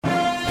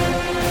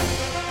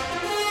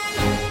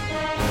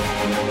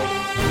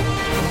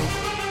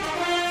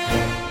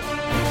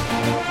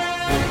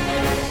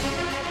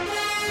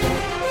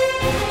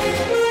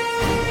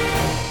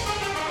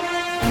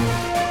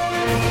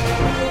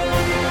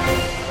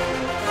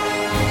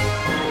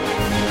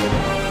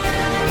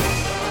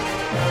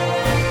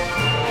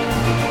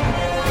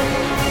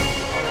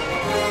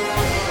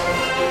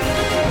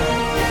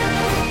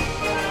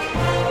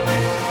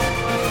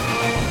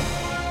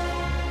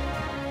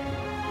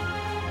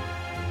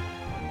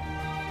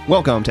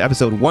Welcome to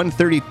episode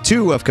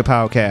 132 of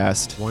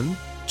Kapowcast. 1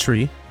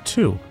 tree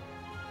 2.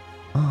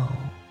 Oh,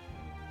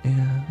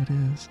 yeah, it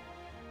is.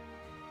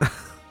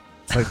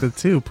 It's like the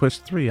 2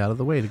 pushed 3 out of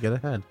the way to get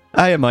ahead.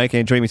 I am Mike,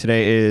 and joining me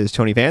today is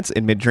Tony Vance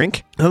in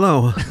mid-drink.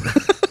 Hello.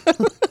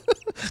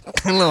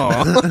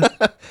 Hello.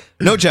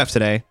 No Jeff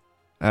today.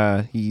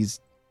 He's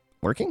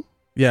working?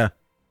 Yeah,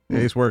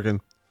 he's working.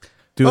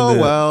 Doing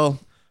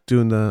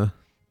the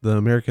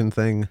American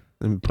thing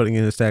and putting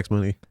in his tax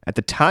money. At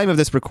the time of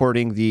this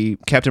recording, the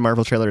Captain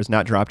Marvel trailer is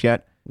not dropped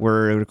yet.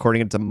 We're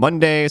recording it on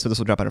Monday, so this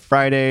will drop on a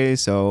Friday,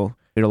 so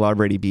it'll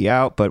already be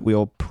out, but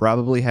we'll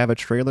probably have a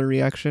trailer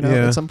reaction out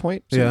at some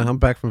point. So. Yeah, I'm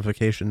back from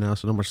vacation now,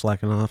 so no more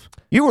slacking off.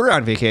 You were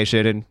on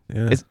vacation,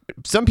 and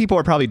some people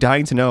are probably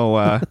dying to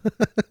know...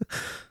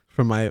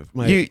 From my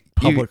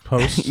public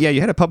post. Yeah,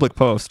 you had a public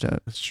post.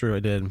 That's true,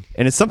 I did.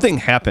 And it's something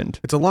happened.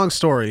 It's a long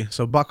story,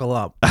 so buckle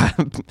up.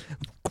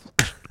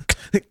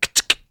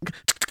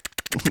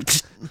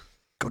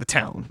 Go to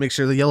town. Make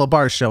sure the yellow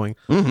bar is showing.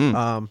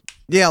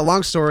 Mm-hmm.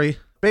 Long story.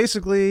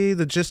 Basically,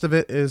 the gist of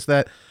it is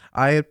that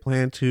I had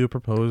planned to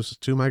propose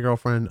to my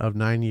girlfriend of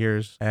 9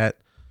 years at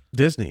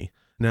Disney.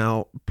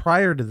 Now,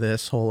 prior to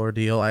this whole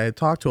ordeal, I had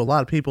talked to a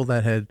lot of people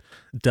that had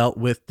dealt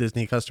with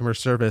Disney customer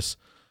service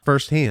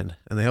firsthand,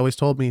 and they always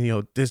told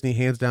me, Disney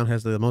hands down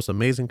has the most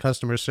amazing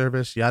customer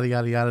service, yada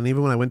yada yada. And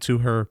even when I went to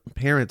her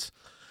parents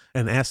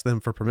and asked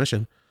them for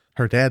permission,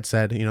 her dad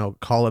said,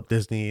 call up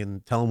Disney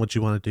and tell them what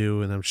you want to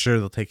do, and I'm sure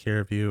they'll take care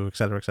of you, et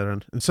cetera, et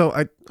cetera. And so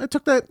I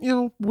took that,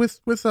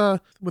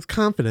 with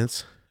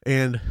confidence.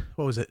 And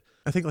what was it?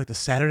 I think like the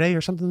Saturday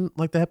or something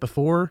like that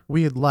before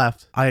we had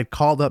left, I had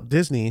called up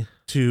Disney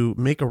to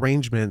make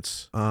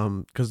arrangements,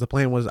 because the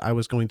plan was I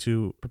was going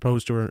to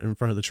propose to her in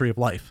front of the Tree of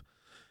Life.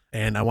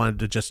 And I wanted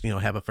to just,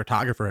 have a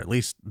photographer at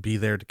least be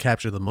there to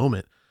capture the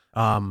moment.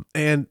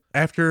 And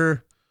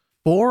after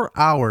 4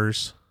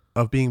 hours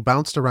of being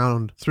bounced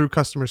around through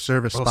customer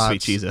service spots,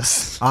 sweet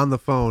Jesus, on the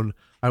phone,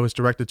 I was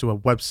directed to a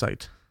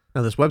website.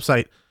 Now, this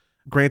website,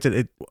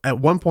 granted, at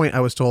one point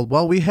I was told,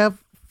 well, we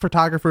have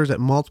photographers at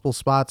multiple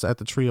spots at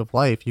the Tree of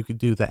Life. You could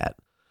do that.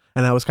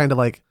 And I was kind of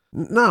like,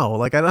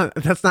 no,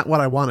 that's not what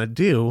I want to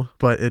do,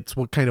 but it's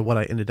what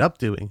I ended up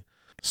doing.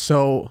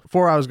 So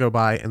 4 hours go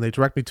by and they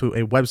direct me to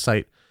a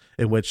website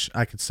in which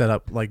I could set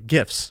up like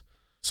gifts.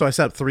 So I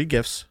set up 3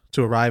 gifts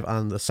to arrive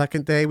on the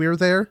second day we were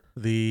there,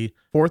 the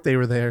 4th day we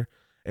were there,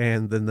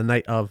 and then the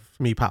night of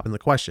me popping the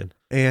question.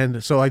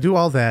 And so I do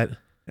all that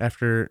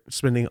after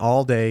spending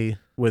all day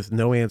with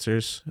no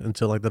answers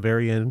until like the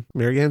very end.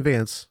 Mary Ann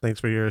Vance, thanks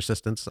for your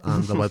assistance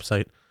on the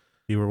website.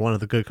 You were one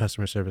of the good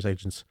customer service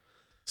agents.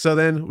 So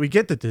then we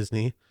get to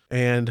Disney,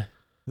 and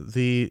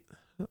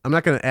I'm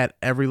not going to add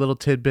every little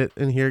tidbit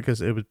in here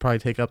because it would probably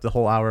take up the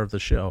whole hour of the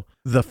show.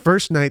 The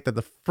first night that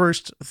the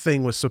first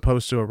thing was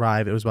supposed to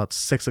arrive, it was about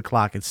 6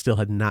 o'clock. It still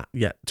had not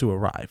yet to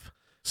arrive.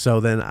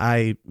 So then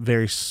I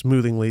very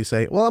smoothly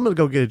say, well, I'm going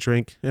to go get a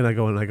drink. And I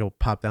go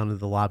pop down to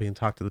the lobby and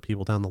talk to the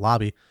people down the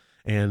lobby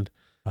and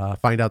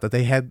find out that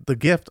they had the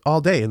gift all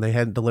day and they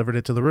hadn't delivered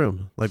it to the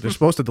room. Like they're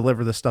supposed to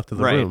deliver this stuff to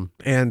the room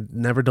and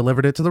never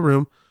delivered it to the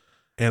room.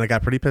 And I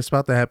got pretty pissed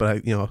about that,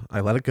 but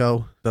I let it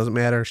go. Doesn't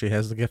matter. She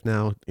has the gift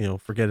now,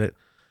 forget it.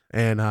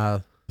 And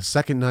the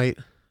second night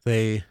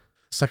they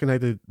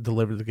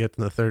delivered the gift,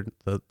 and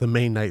the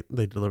main night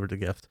they delivered the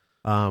gift.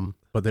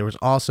 But there was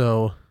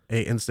also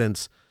a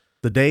instance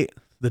the day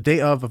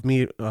of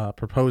me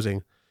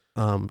proposing.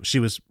 She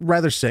was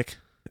rather sick,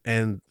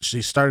 and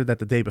she started that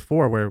the day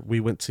before, where we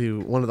went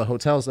to one of the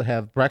hotels to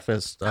have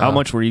breakfast. How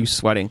much were you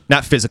sweating?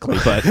 Not physically,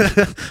 but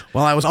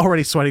well, I was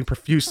already sweating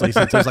profusely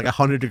since it was like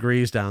 100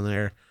 degrees down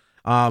there.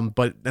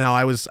 But now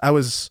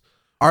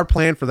our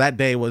plan for that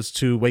day was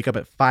to wake up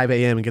at 5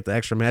 a.m. and get the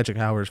extra magic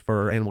hours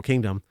for Animal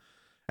Kingdom.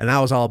 And I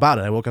was all about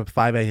it. I woke up at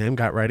 5 a.m.,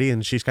 got ready,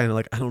 and she's kind of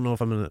like, I don't know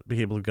if I'm going to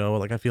be able to go.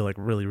 Like, I feel like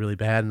really, really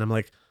bad. And I'm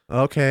like,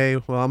 okay,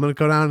 well, I'm going to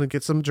go down and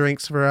get some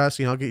drinks for us.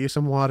 I'll get you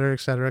some water, et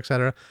cetera, et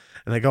cetera.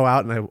 And I go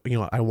out and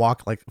I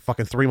walk like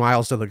fucking 3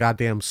 miles to the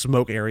goddamn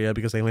smoke area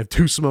because they only have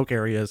 2 smoke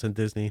areas in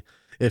Disney.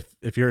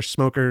 If you're a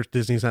smoker,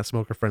 Disney's not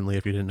smoker friendly,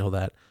 if you didn't know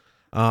that.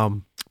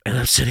 And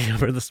I'm sitting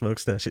over the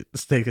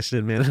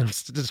station, man, and I'm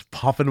just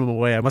popping them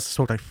away. I must have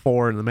smoked like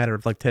 4 in the matter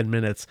of like 10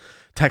 minutes,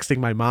 texting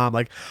my mom,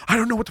 like, I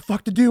don't know what the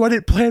fuck to do. I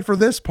didn't plan for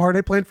this part.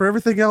 I planned for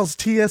everything else.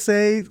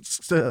 TSA,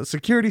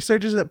 security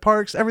searches at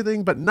parks,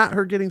 everything, but not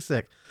her getting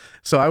sick.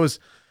 So I was,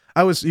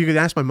 you could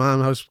ask my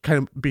mom, I was kind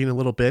of being a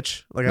little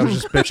bitch. Like I was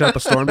just bitching up a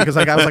storm because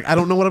like, I was like, I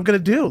don't know what I'm going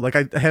to do. Like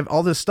I have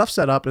all this stuff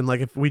set up. And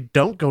like, if we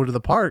don't go to the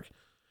park,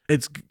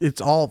 it's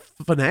all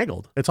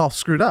finagled. It's all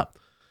screwed up.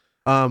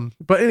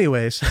 But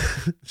anyways,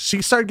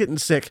 she started getting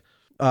sick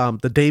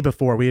the day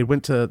before. We had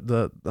went to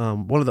the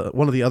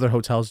one of the other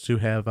hotels to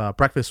have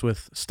breakfast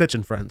with Stitch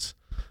and Friends.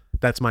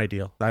 That's my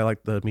deal. I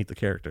like to meet the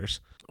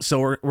characters.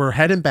 So we're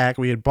heading back.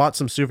 We had bought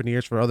some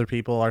souvenirs for other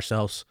people,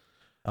 ourselves,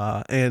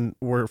 and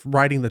we're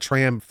riding the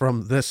tram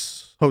from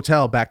this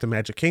hotel back to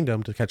Magic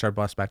Kingdom to catch our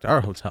bus back to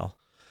our hotel.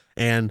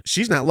 And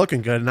she's not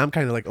looking good. And I'm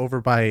kind of like over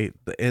by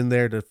the end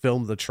there to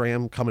film the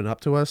tram coming up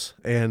to us.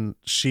 And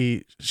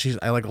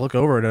I like look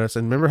over at us.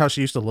 And remember how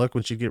she used to look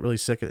when she'd get really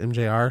sick at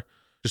MJR?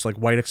 Just like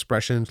white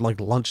expressions, like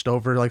lunched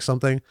over like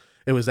something.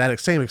 It was that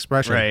same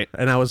expression. Right.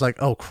 And I was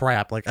like, oh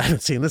crap. Like I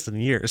haven't seen this in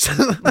years.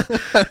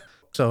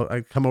 So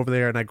I come over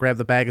there and I grab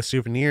the bag of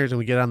souvenirs and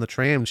we get on the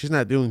tram. She's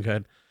not doing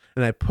good.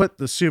 And I put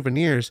the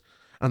souvenirs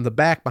on the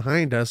back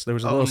behind us. There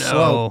was a little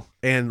slope.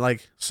 And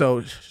like,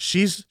 so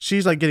she's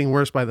like getting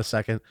worse by the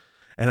second.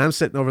 And I'm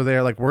sitting over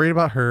there like worried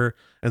about her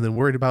and then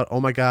worried about, oh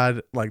my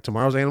God, like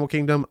tomorrow's Animal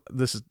Kingdom.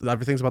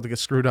 Everything's about to get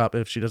screwed up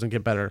if she doesn't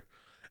get better.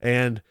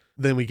 And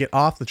then we get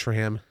off the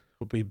tram.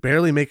 We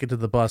barely make it to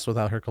the bus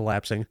without her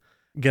collapsing.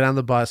 Get on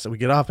the bus and we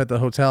get off at the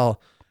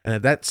hotel. And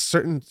at that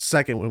certain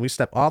second, when we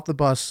step off the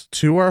bus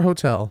to our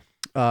hotel,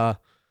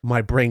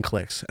 my brain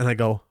clicks and I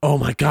go, oh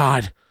my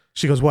God.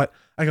 She goes, what?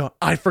 I go,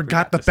 I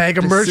forgot the bag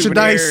of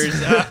merchandise.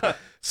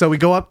 So we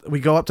go up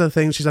to the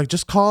thing. She's like,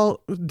 just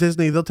call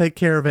Disney. They'll take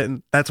care of it.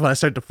 And that's when I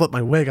started to flip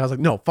my wig. I was like,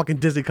 no, fucking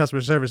Disney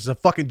customer service is a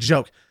fucking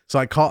joke. So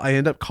I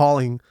end up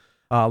calling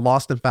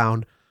Lost and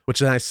Found, which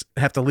then I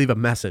have to leave a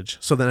message.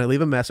 So then I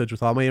leave a message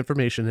with all my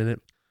information in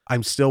it.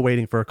 I'm still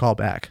waiting for a call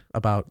back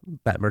about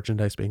that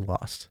merchandise being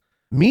lost.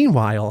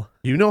 Meanwhile,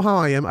 you know how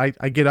I am. I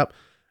get up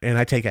and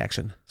I take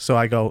action. So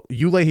I go,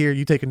 you lay here,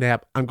 you take a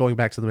nap. I'm going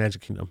back to the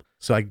Magic Kingdom.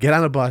 So I get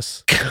on a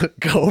bus,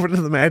 go over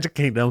to the Magic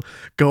Kingdom,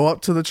 go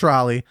up to the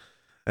trolley,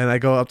 and I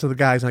go up to the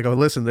guys and I go,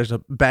 listen, there's a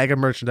bag of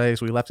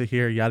merchandise. We left it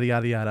here, yada,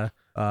 yada, yada.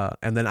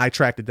 And then I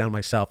tracked it down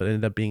myself. It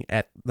ended up being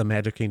at the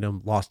Magic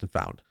Kingdom, Lost and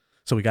Found.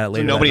 So we got it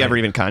later. So nobody ever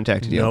even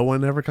contacted you? No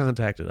one ever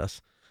contacted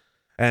us.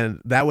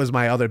 And that was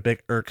my other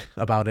big irk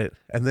about it.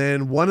 And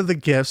then one of the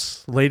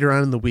gifts later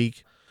on in the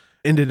week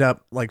ended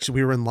up like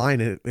we were in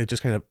line and it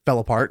just kind of fell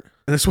apart.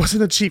 And this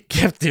wasn't a cheap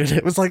gift, dude.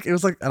 It was like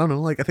I don't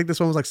know, like I think this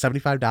one was like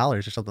 $75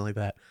 or something like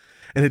that.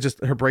 And it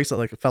just, her bracelet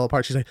like fell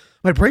apart. She's like,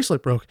 my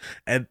bracelet broke.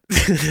 And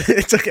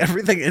it took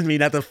everything in me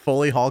not to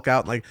fully Hulk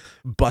out and like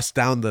bust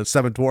down the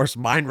Seven Dwarfs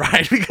mine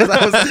ride because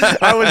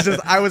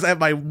I was at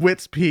my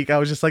wit's peak. I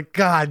was just like,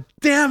 God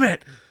damn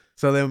it.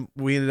 So then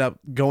we ended up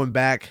going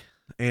back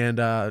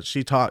and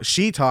she talked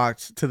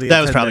to the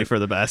That was probably for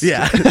the best.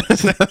 Yeah.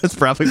 That was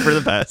probably for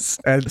the best.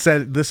 And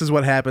said, this is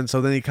what happened.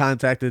 So then he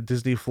contacted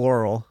Disney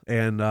Floral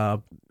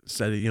and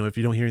said, you know, if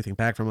you don't hear anything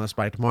back from us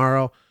by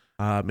tomorrow,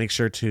 make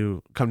sure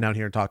to come down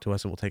here and talk to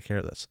us and we'll take care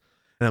of this.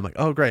 And I'm like,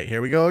 oh, great.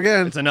 Here we go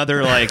again. It's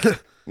another like,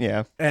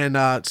 yeah.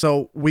 And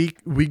so we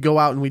go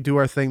out and we do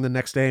our thing the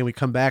next day and we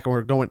come back and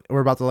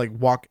we're about to like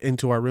walk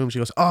into our room. She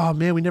goes, oh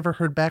man, we never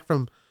heard back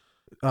from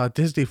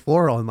Disney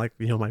Floral. And like,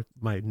 you know,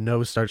 my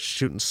nose starts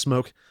shooting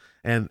smoke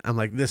and I'm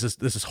like, this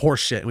is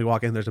horse shit. And we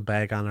walk in, there's a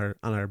bag on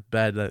our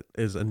bed that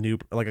is a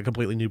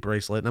completely new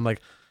bracelet. And I'm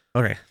like,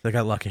 okay, they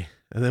got lucky.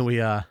 And then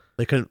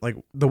they couldn't, like,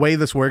 the way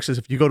this works is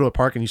if you go to a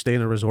park and you stay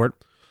in a resort,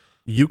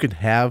 you can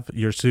have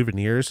your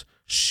souvenirs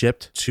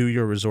shipped to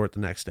your resort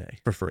the next day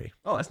for free.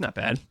 Oh, that's not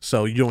bad.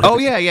 So you don't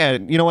have yeah.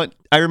 You know what?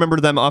 I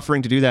remember them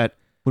offering to do that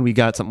when we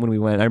got something when we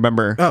went. I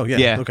remember. Oh,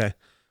 yeah. Okay.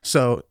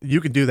 So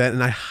you can do that.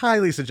 And I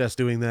highly suggest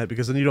doing that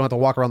because then you don't have to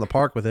walk around the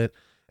park with it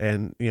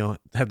and, you know,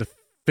 have to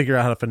figure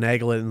out how to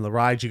finagle it in the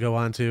rides you go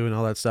on to and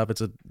all that stuff.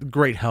 It's a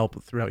great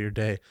help throughout your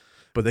day.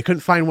 But they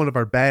couldn't find one of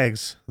our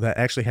bags that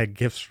actually had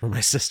gifts for my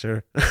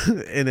sister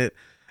in it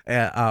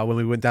when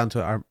we went down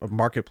to our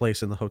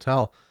marketplace in the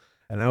hotel.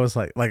 And I was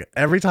like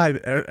every time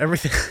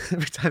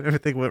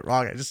everything went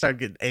wrong, I just started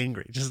getting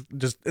angry,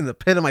 just in the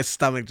pit of my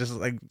stomach,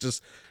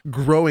 just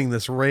growing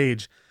this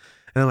rage.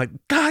 And I'm like,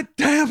 God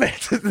damn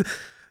it.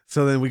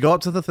 So then we go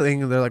up to the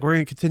thing and they're like, we're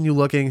going to continue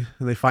looking.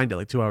 And they find it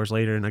like 2 hours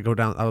later. And I go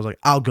down, I was like,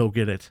 I'll go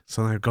get it.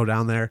 So then I go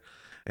down there.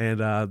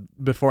 And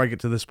before I get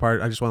to this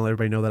part, I just want to let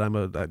everybody know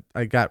that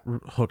I got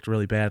hooked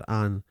really bad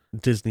on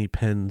Disney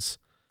pins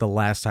the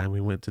last time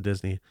we went to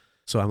Disney.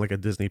 So I'm like a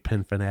Disney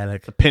pin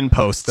fanatic. The pin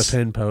posts. The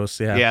pin posts,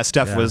 yeah. Yeah,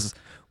 Steph was,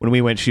 when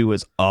we went, she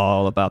was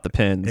all about the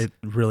pins.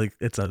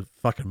 It's a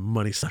fucking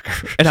money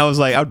sucker. And I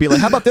would be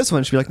like, how about this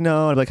one? She'd be like,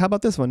 no. I'd be like, how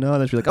about this one? No.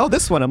 And then she'd be like, oh,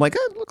 this one. I'm like,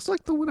 it looks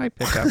like the one I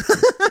picked up.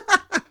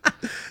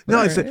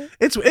 No,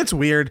 it's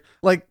weird.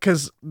 Like,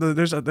 cause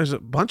there's a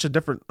bunch of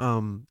different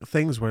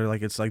things where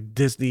like it's like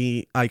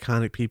Disney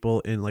iconic people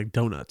in like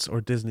donuts or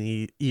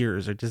Disney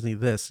ears or Disney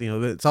this. You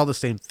know, it's all the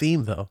same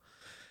theme though.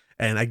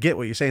 And I get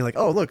what you're saying. Like,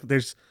 oh look,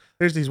 there's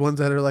these ones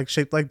that are like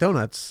shaped like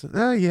donuts.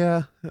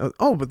 Yeah.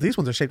 Oh, but these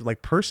ones are shaped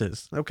like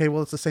purses. Okay,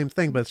 well it's the same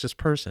thing, but it's just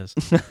purses.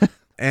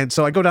 And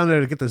so I go down there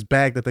to get this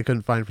bag that they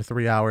couldn't find for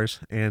 3 hours,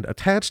 and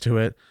attached to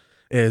it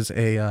is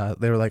they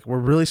were like, we're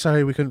really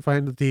sorry we couldn't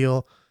find the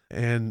deal.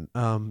 And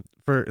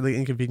for the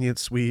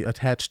inconvenience, we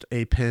attached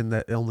a pin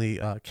that only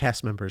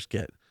cast members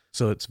get.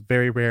 So it's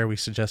very rare. We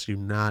suggest you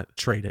not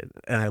trade it.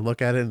 And I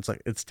look at it and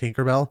it's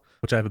Tinkerbell,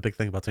 which I have a big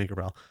thing about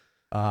Tinkerbell.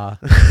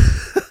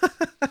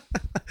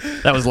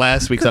 That was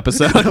last week's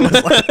episode.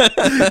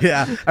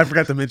 Yeah, I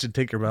forgot to mention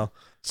Tinkerbell.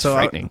 So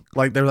frightening.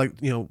 They're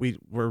like, you know,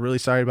 we're really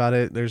sorry about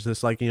it. There's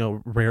this like, you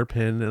know, rare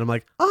pin. And I'm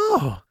like,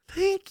 oh,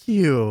 thank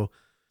you.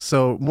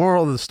 So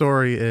moral of the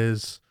story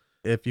is,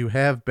 if you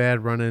have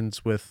bad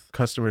run-ins with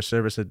customer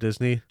service at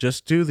Disney,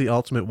 just do the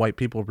ultimate white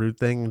people rude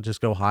thing and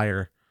just go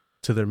higher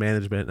to their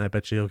management, and I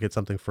bet you'll get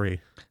something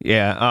free.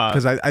 Yeah.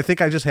 Because I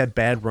think I just had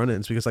bad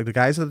run-ins because like the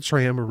guys at the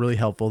tram were really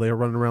helpful. They were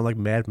running around like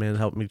madmen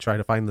helping me try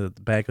to find the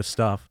bag of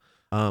stuff.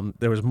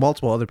 There was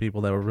multiple other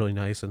people that were really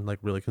nice and like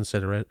really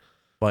considerate.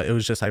 But it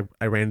was just I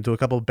ran into a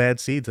couple of bad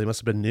seeds. They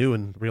must have been new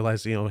and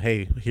realized,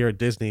 hey, here at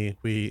Disney,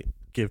 we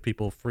give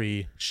people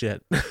free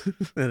shit.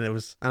 And it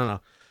was, I don't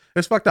know. It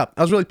was fucked up.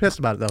 I was really pissed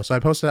about it though, so I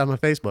posted it on my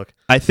Facebook.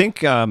 I think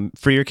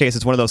for your case,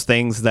 it's one of those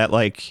things that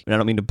like, and I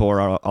don't mean to bore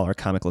all our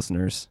comic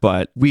listeners,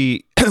 but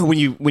we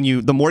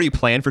the more you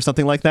plan for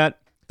something like that,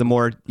 the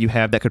more you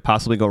have that could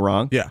possibly go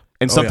wrong. Yeah,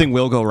 and something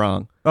will go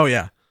wrong. Oh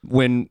yeah.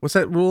 What's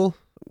that rule?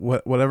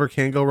 Whatever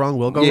can go wrong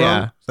will go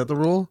wrong. Is that the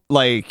rule?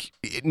 Like,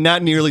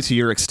 not nearly to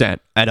your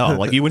extent at all.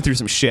 Like, you went through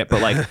some shit,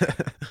 but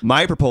like,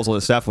 my proposal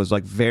to Steph was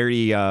like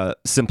very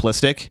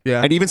simplistic.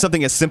 Yeah. And even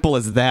something as simple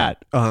as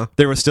that,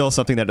 there was still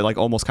something that like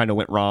almost kind of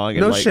went wrong.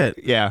 And, no like, shit.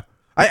 Yeah.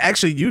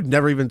 You'd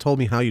never even told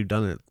me how you'd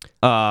done it.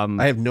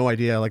 I have no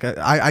idea. Like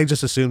I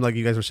just assumed like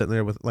you guys were sitting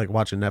there with like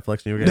watching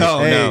Netflix and you were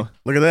going, hey,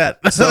 look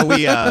at that. So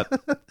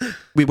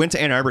we went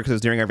to Ann Arbor because it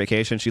was during our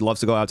vacation. She loves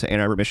to go out to Ann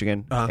Arbor,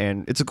 Michigan,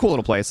 and it's a cool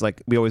little place.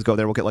 Like we always go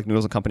there. We'll get like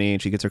Noodles and Company,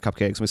 and she gets her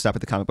cupcakes. And we stop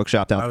at the comic book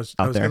shop down. I was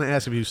there. going to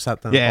ask if you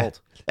sat down. Yeah,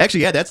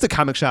 actually, yeah, that's the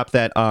comic shop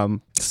that.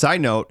 Side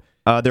note,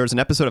 there was an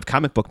episode of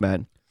Comic Book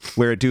Men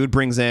where a dude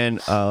brings in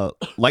a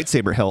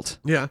lightsaber hilt.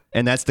 Yeah,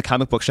 and that's the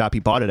comic book shop he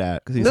bought it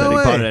at because he said he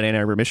bought it at Ann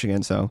Arbor,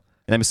 Michigan. So.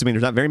 And I'm assuming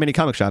there's not very many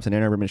comic shops in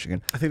Ann Arbor,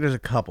 Michigan. I think there's a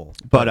couple,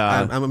 but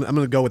I'm going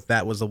to go with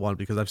that was the one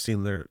because I've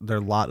seen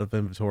their lot of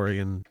inventory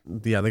and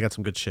yeah, they got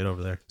some good shit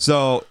over there.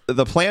 So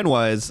the plan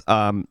was,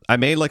 I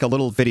made like a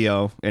little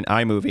video in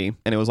iMovie,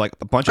 and it was like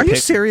a bunch of. Are you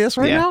serious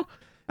right now?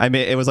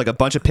 It was like a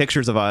bunch of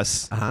pictures of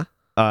us.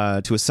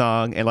 To a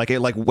song, and like it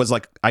like was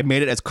like I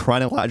made it as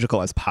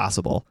chronological as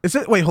possible. Is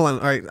it? Wait, hold on.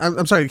 All right,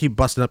 I'm sorry to keep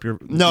busting up your.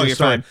 No, you're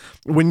story. fine.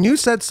 When you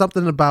said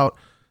something about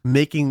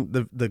making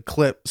the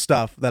clip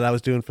stuff that I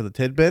was doing for the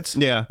tidbits,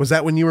 was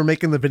that when you were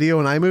making the video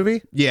in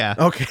iMovie? Yeah.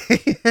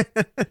 Okay.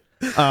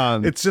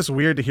 It's just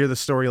weird to hear the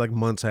story like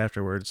months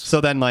afterwards. So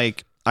then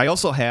like I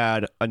also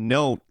had a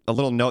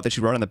little note that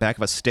she wrote on the back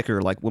of a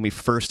sticker like when we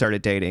first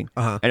started dating,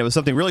 and it was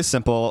something really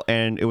simple,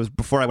 and it was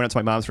before I went out to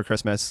my mom's for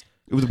Christmas.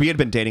 We had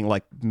been dating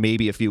like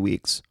maybe a few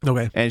weeks.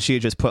 Okay. And she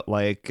had just put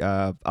like,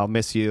 I'll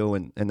miss you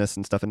and this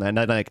and stuff. And then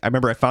like, I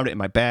remember I found it in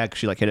my bag.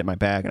 She like hid it in my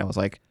bag, and I was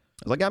like,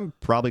 I'm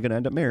probably going to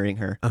end up marrying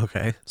her.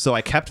 Okay. So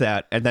I kept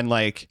that. And then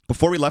like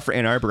before we left for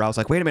Ann Arbor, I was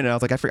like, wait a minute. I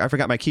was like, I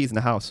forgot my keys in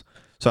the house.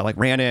 So I like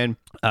ran in,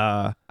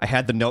 I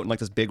had the note in like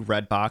this big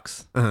red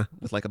box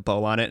with like a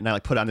bow on it. And I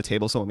like put it on the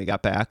table. So when we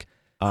got back,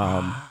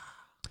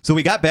 so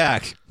we got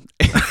back.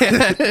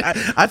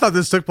 I thought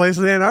this took place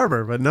in Ann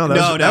Arbor, but no,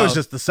 that was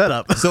just the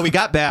setup. So we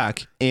got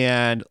back,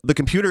 and the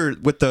computer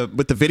with the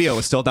video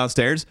was still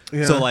downstairs.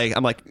 Yeah. So like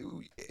I'm like,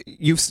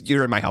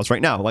 you're in my house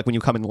right now. Like when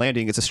you come in the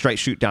landing, it's a straight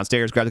shoot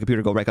downstairs. Grab the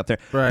computer, go right up there.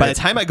 Right. By the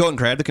time I go and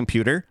grab the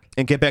computer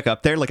and get back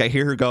up there, like I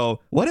hear her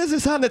go, "What is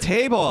this on the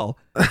table?"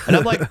 And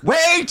I'm like,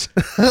 "Wait!"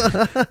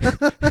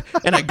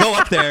 And I go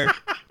up there.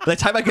 By the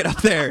time I get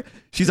up there,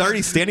 she's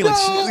already standing.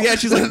 Like,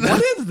 she's like,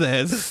 "What is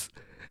this?"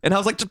 And I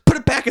was like, just put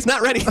it back. It's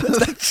not ready.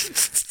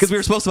 Because we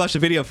were supposed to watch the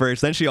video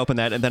first. Then she opened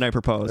that, and then I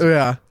proposed.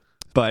 Yeah.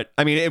 But,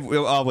 I mean, it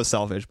all was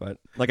selfish. But,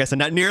 like I said,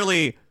 not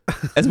nearly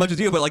as much as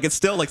you. But, like, it's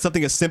still, like,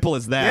 something as simple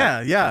as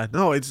that. Yeah.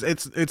 No,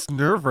 it's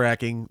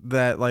nerve-wracking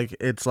that, like,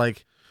 it's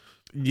like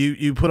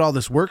you put all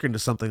this work into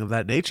something of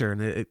that nature.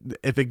 And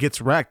if it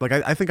gets wrecked, like,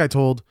 I think I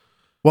told,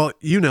 well,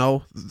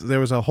 there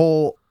was a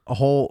whole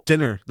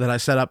dinner that I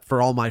set up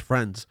for all my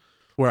friends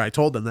where I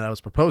told them that I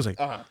was proposing.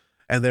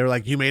 And they were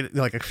like,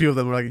 like a few of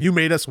them were like, you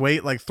made us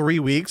wait like 3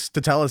 weeks to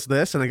tell us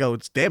this. And I go,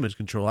 it's damage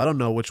control. I don't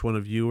know which one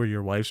of you or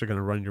your wives are going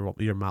to run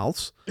your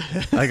mouths.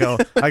 I go,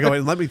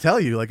 and let me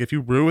tell you, like, if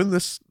you ruin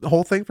this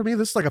whole thing for me,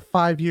 this is like a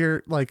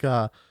 5-year, like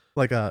a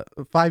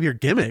 5-year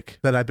gimmick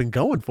that I've been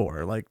going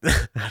for. Like,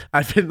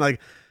 I've been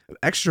like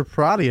extra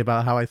proddy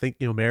about how I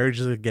think, marriage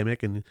is a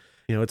gimmick and,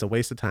 it's a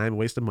waste of time,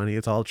 waste of money.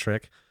 It's all a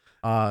trick,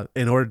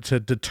 in order to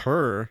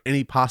deter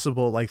any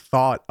possible like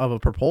thought of a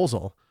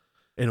proposal.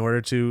 In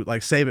order to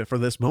like save it for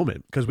this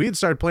moment, because we had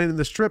started planning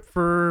this trip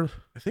for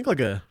I think was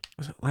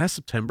it last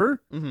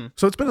September? Mm-hmm.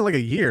 So it's been like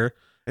a year.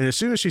 And as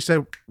soon as she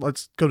said,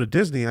 "Let's go to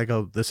Disney," I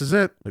go, "This is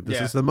it. Like,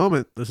 this is the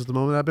moment. This is the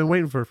moment I've been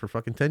waiting for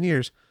fucking 10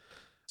 years."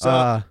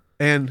 So,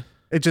 and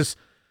it just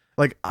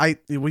like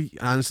we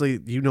honestly,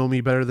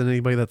 me better than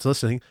anybody that's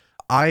listening.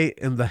 I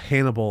am the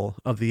Hannibal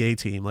of the A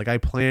team. Like I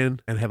plan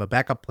and have a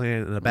backup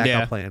plan and a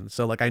backup plan.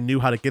 So like I knew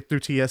how to get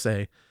through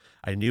TSA.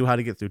 I knew how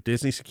to get through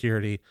Disney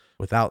security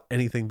without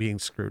anything being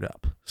screwed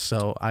up.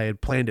 So I had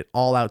planned it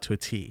all out to a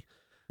T.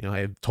 I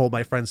had told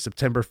my friends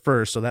September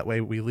 1st, so that way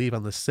we leave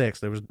on the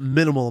 6th. There was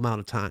minimal amount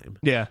of time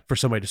for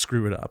somebody to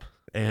screw it up.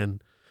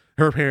 And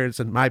her parents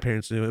and my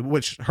parents knew it,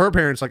 which her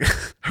parents, like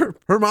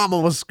her mom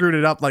almost screwed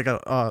it up. Like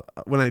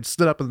when I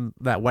stood up in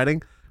that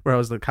wedding where I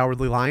was the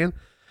cowardly lion,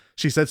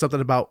 she said something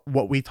about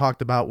what we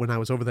talked about when I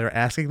was over there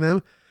asking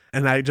them.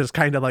 And I just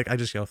kind of like, I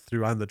just,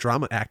 threw on the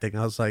drama acting.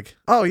 I was like,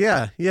 oh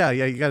yeah,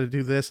 you got to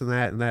do this and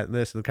that and that and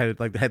this. And kind of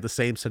like had the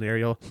same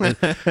scenario. And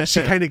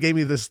she kind of gave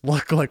me this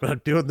look like when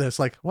I'm doing this,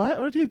 like,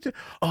 what do you do?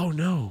 Oh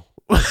no.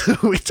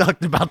 We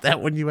talked about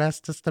that when you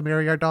asked us to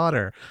marry our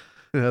daughter.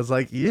 And I was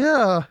like,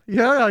 yeah,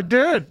 I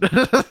did.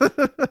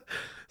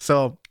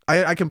 So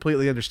I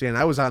completely understand.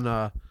 I was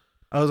on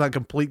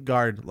complete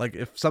guard. Like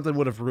if something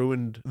would have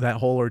ruined that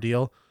whole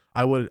ordeal,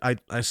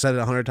 I said it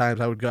 100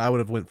 times. I would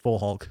have went full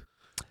Hulk.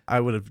 I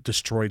would have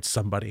destroyed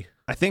somebody.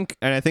 I think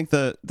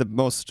the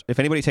most, if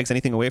anybody takes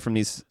anything away from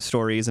these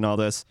stories and all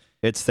this,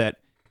 it's that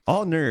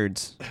all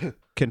nerds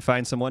can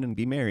find someone and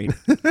be married.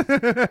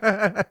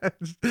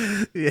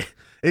 Yeah,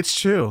 it's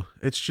true.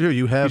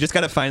 You just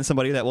got to find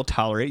somebody that will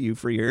tolerate you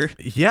for your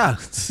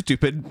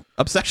stupid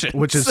obsession,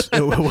 which is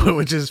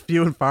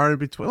few and far in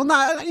between. Well,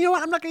 not, you know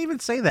what? I'm not gonna even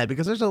say that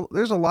because there's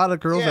a lot of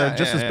girls that are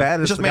just as bad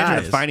as just the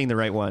guys. Finding the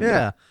right one.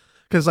 Yeah,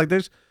 because like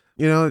there's,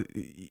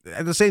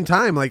 at the same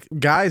time, like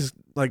guys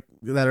like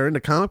that are into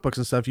comic books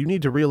and stuff, you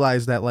need to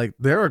realize that like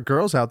there are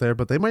girls out there,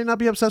 but they might not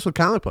be obsessed with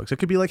comic books. It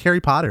could be like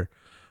Harry Potter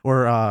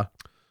or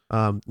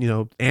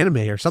anime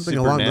or something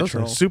along those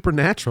lines.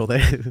 Supernatural.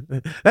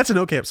 That's an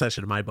okay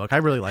obsession in my book. I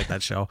really like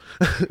that show.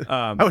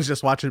 I was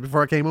just watching it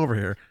before I came over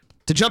here.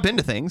 To jump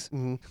into things,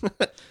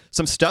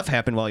 some stuff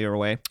happened while you were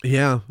away.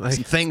 Yeah,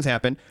 some things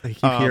happened. I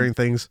keep hearing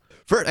things.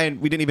 And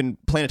we didn't even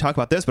plan to talk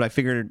about this, but I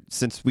figured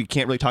since we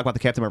can't really talk about the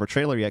Captain Marvel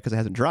trailer yet because it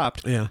hasn't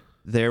dropped. Yeah.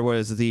 There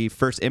was the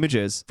first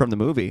images from the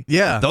movie.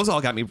 Yeah. Those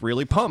all got me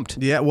really pumped.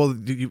 Yeah, well,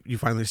 you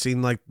finally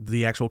seen like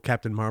the actual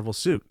Captain Marvel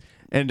suit.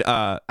 And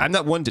I'm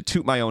not one to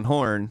toot my own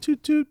horn.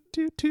 Toot, toot,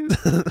 toot, toot.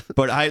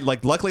 But I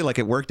luckily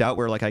it worked out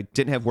where I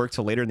didn't have work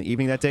till later in the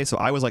evening that day. So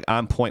I was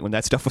on point when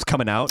that stuff was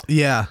coming out.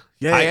 Yeah.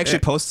 I actually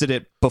posted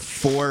it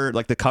before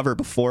the cover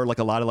before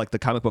a lot of the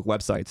comic book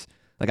websites.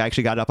 I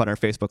actually got it up on our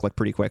Facebook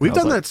pretty quick. We've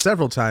done that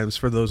several times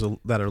for those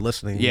that are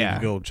listening. Yeah. You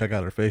can go check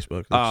out our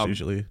Facebook. That's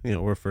usually,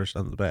 we're first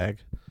on the bag.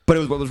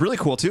 But what was really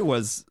cool too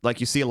was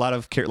you see a lot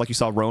of you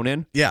saw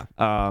Ronan. Yeah.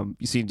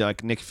 You see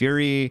Nick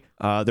Fury.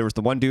 There was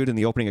the one dude in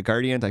the opening of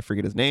Guardians. I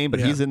forget his name, but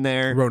he's in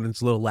there.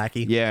 Ronan's little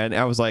lackey. Yeah, and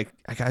I was like,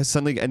 I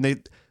suddenly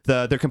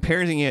they're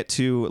comparing it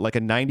to a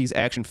 '90s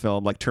action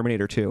film like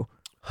Terminator 2.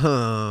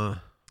 Huh.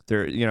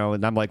 They're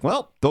and I'm like,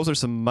 well, those are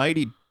some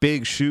mighty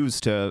big shoes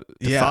to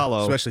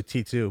follow, especially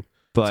T2.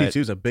 But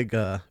T2's a big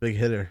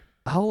hitter.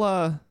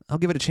 I'll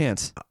give it a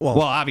chance.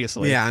 Well,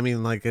 obviously. Yeah, I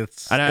mean,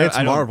 it's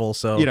Marvel,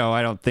 so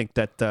I don't think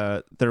that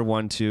they're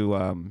one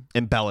to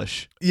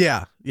embellish.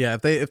 Yeah.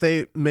 If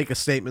they make a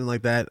statement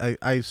like that,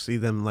 I see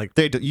them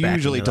they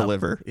usually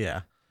deliver.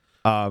 Yeah.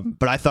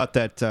 But I thought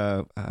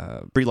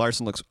that Brie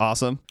Larson looks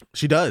awesome.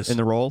 She does in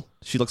the role.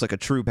 She looks like a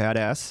true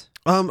badass.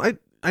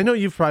 I know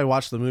you've probably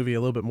watched the movie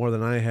a little bit more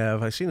than I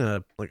have. I seen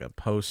a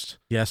post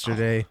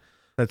yesterday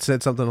that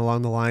said something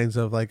along the lines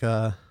of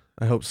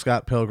I hope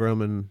Scott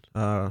Pilgrim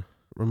and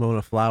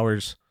Ramona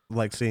Flowers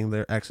like seeing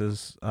their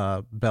exes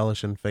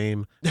bellish in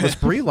fame. Was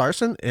Brie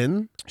Larson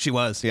in? She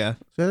was, yeah.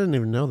 I didn't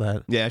even know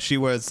that. Yeah, she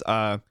was.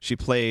 She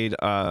played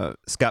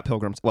Scott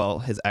Pilgrim's,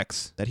 his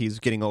ex that he's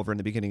getting over in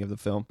the beginning of the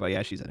film. But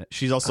yeah, she's in it.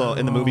 She's also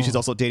in the movie. She's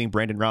also dating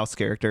Brandon Routh's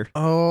character.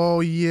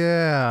 Oh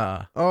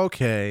yeah.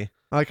 Okay,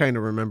 I kind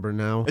of remember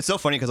now. It's so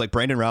funny because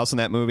Brandon Routh in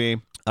that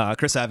movie,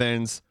 Chris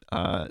Evans,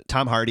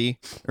 Tom Hardy,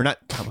 or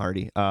not Tom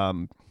Hardy.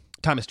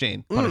 Thomas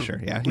Jane, Punisher.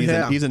 Yeah,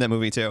 he's in that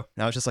movie too.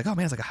 And I was just like, oh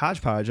man, it's like a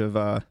hodgepodge of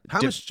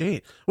Thomas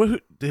Jane.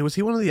 Was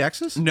he one of the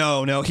exes?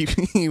 No,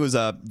 he was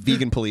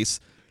vegan police.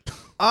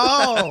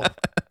 Oh,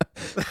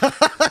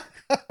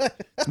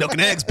 milk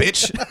and eggs,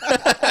 bitch.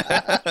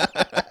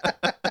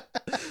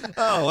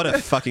 Oh, what a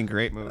fucking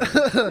great movie.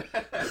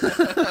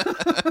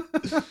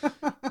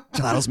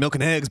 Gelato's milk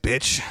and eggs,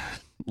 bitch.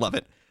 Love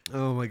it.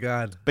 Oh my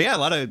god. But yeah, a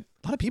lot of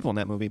people in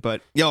that movie.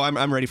 But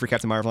I'm ready for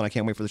Captain Marvel, and I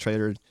can't wait for the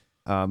trailer.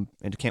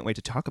 And can't wait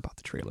to talk about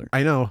the trailer.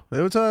 I know. It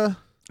was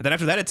then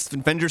after that, it's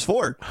Avengers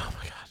 4. Oh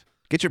my god.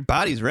 Get your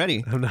bodies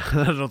ready.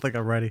 I don't think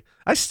I'm ready.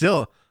 I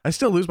still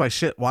lose my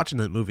shit watching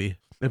that movie.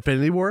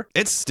 Infinity War.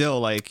 It's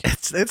still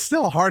it's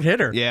still a hard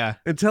hitter. Yeah.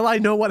 Until I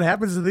know what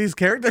happens to these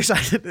characters,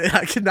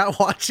 I cannot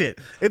watch it.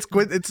 It's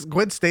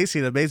Gwen Stacy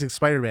and Amazing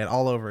Spider-Man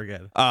all over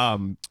again.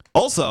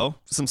 Also,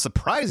 some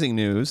surprising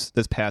news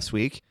this past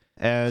week,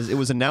 as it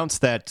was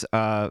announced that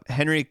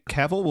Henry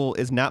Cavill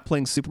is not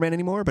playing Superman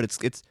anymore, but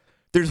it's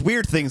there's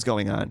weird things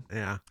going on.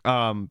 Yeah.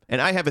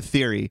 And I have a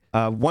theory.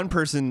 One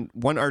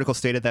article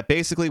stated that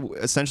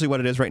essentially what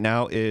it is right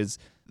now is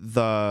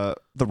the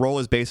role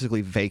is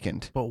basically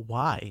vacant. But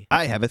why?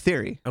 I have a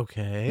theory.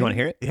 Okay. You want to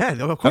hear it? Yeah,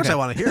 of course I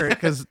want to hear it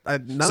because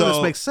none of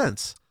this makes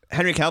sense.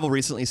 Henry Cavill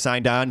recently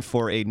signed on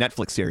for a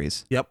Netflix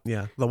series. Yep.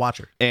 Yeah. The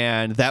Watcher.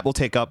 And that will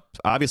take up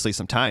obviously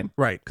some time.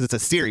 Right. Because it's a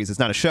series. It's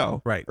not a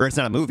show. Right. Or it's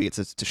not a movie. It's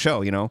a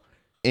show,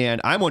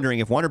 And I'm wondering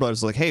if Warner Brothers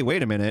is like, hey,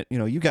 wait a minute,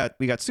 we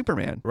got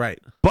Superman. Right.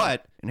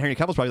 And Henry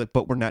Cavill's probably like,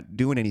 but we're not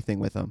doing anything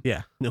with him.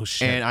 Yeah. No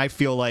shit. And I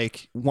feel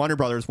like Warner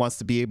Brothers wants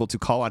to be able to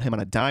call on him on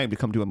a dime to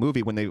come do a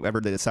movie when they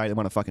decide they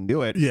want to fucking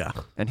do it. Yeah.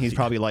 And he's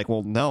probably like,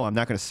 well, no, I'm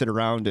not going to sit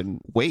around and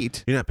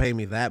wait. You're not paying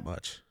me that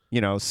much.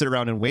 sit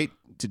around and wait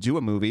to do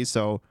a movie.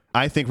 So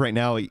I think right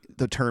now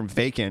the term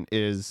vacant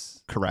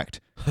is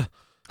correct.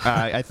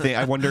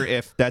 I wonder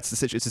if that's the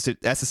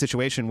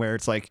situation where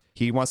it's like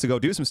he wants to go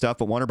do some stuff,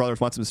 but Warner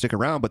Brothers wants him to stick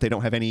around, but they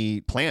don't have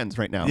any plans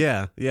right now.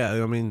 Yeah.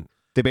 I mean,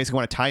 they basically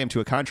want to tie him to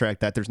a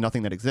contract that there's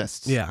nothing that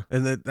exists. Yeah,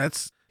 and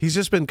that's he's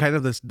just been kind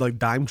of this like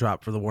dime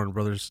drop for the Warner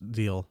Brothers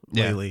deal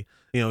lately.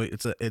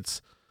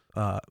 It's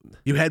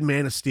you had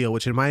Man of Steel,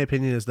 which in my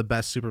opinion is the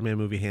best Superman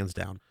movie hands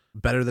down,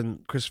 better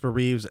than Christopher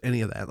Reeves,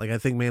 any of that. Like I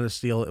think Man of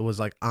Steel, it was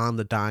like on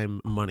the dime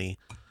money.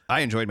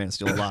 I enjoyed Man of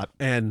Steel a lot.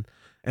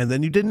 And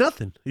then you did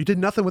nothing. You did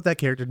nothing with that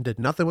character and did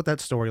nothing with that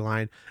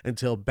storyline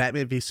until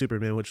Batman v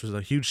Superman, which was a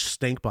huge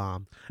stink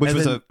bomb. Which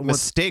was a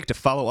mistake to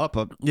follow up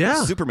a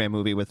Superman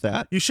movie with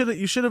that. You should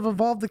have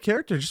evolved the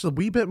character just a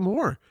wee bit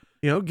more.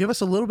 Give us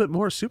a little bit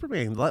more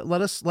Superman.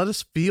 Let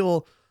us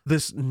feel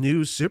this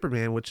new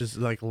Superman, which is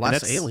like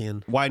less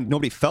alien. Why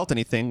nobody felt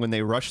anything when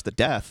they rushed the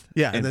death.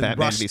 Yeah, and then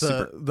Batman rushed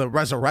the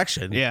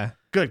resurrection. Yeah.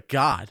 Good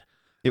God.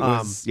 It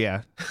was,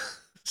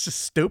 It's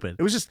just stupid.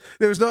 It was just,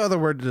 there was no other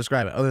word to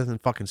describe it other than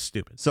fucking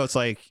stupid. So it's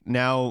like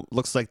now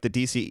looks like the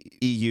DC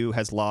EU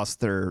has lost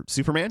their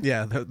Superman.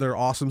 Yeah, they're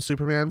awesome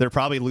Superman. They're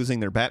probably losing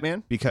their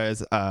Batman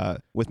because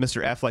with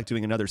Mr. Affleck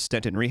doing another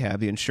stint in rehab,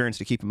 the insurance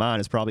to keep him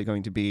on is probably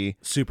going to be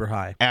super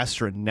high,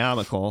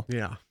 astronomical.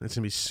 Yeah, it's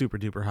going to be super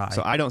duper high.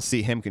 So I don't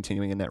see him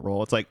continuing in that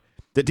role. It's like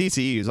the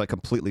DCEU is like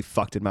completely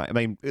fucked in my. I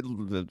mean, it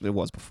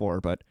was before,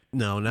 but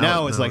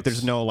now it's like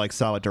there's no like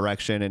solid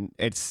direction, and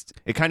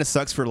it kind of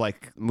sucks for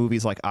like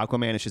movies like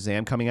Aquaman and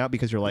Shazam coming out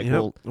because you're like,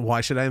 well, why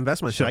should I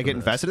invest myself? Should I get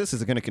invested in this?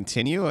 Is it going to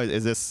continue?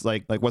 Is this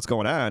like what's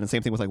going on? And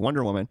same thing with like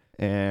Wonder Woman,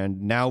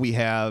 and now we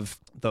have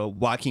the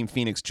Joaquin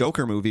Phoenix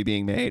Joker movie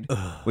being made,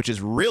 which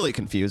is really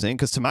confusing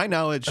because to my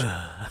knowledge,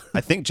 I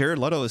think Jared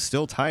Leto is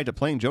still tied to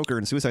playing Joker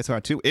in Suicide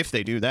Squad 2. If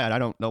they do that, I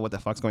don't know what the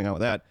fuck's going on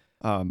with that.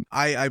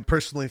 I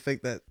personally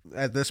think that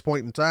at this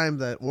point in time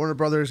that Warner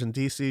Brothers and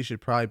DC should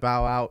probably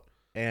bow out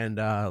and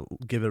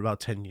give it about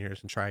 10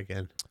 years and try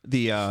again.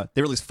 They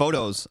released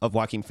photos of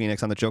Joaquin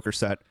Phoenix on the Joker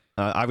set,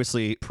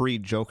 obviously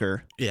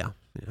pre-Joker. Yeah.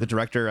 The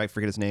director, I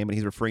forget his name, but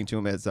he's referring to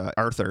him as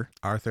Arthur.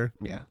 Arthur?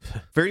 Yeah.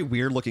 Very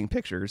weird looking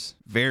pictures.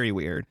 Very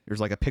weird.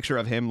 There's like a picture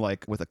of him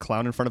like with a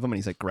clown in front of him and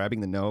he's like grabbing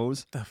the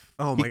nose.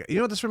 Oh my God. You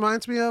know what this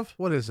reminds me of?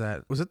 What is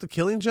that? Was it The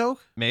Killing Joke?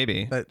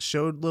 Maybe. That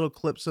showed little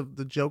clips of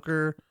the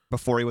Joker.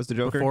 Before he was the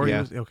Joker?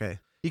 Okay.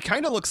 He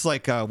kind of looks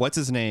like, what's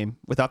his name?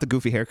 Without the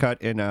goofy haircut.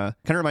 And kind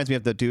of reminds me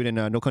of the dude in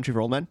No Country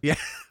for Old Men. Yeah,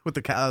 with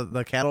the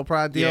cattle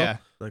prod deal. Yeah.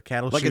 The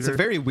cattle like shooter. It's a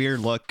very weird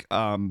look.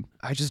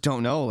 I just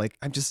don't know. Like,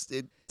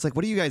 it's like,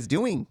 what are you guys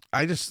doing?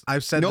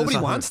 I've said nobody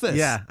wants this.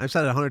 Yeah, I've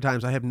said it 100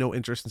 times. I have no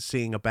interest in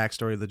seeing a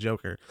backstory of the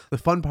Joker. The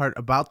fun part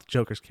about the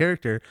Joker's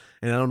character,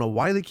 and I don't know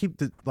why they keep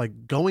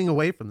going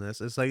away from this,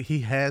 is like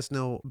he has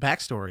no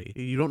backstory.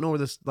 You don't know where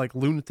this like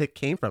lunatic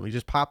came from. He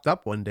just popped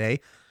up one day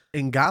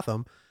in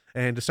Gotham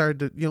and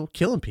started to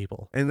killing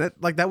people, and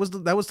that was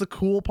the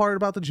cool part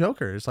about the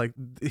Joker. It's like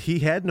he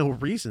had no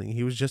reasoning.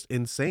 He was just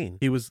insane.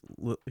 He was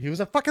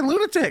a fucking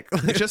lunatic.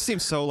 It just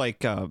seems so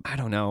like I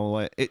don't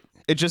know.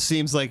 It just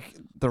seems like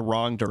the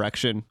wrong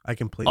direction. I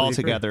completely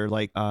altogether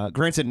agree. Like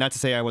granted, not to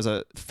say I was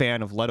a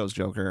fan of Leto's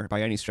Joker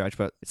by any stretch,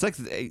 but it's like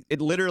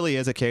it literally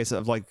is a case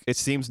of like it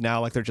seems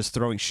now like they're just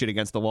throwing shit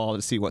against the wall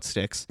to see what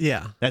sticks.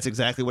 Yeah, that's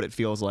exactly what it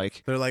feels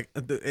like. They're like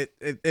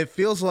it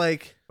feels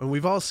like, and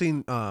we've all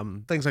seen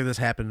things like this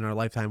happen in our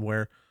lifetime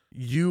where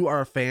you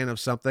are a fan of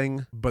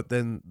something, but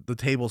then the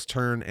tables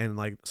turn and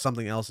like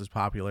something else is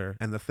popular,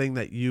 and the thing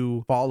that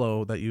you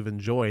follow that you've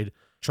enjoyed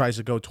tries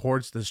to go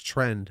towards this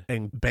trend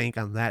and bank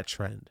on that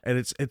trend. And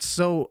it's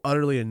so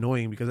utterly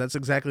annoying because that's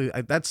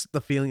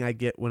the feeling I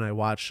get when I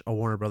watch a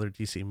Warner Brother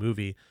DC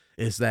movie,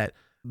 is that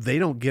they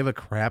don't give a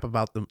crap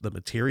about the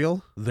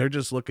material. They're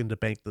just looking to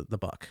bank the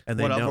buck. And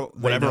they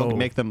whatever will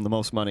make them the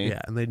most money.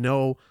 Yeah, and they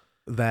know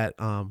that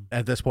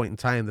at this point in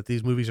time that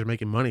these movies are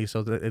making money,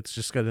 so that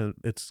it's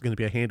gonna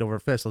be a hand over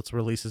fist. Let's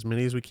release as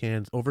many as we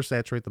can,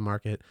 oversaturate the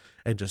market,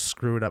 and just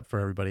screw it up for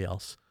everybody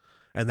else.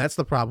 And that's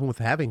the problem with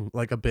having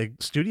like a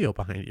big studio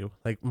behind you.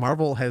 Like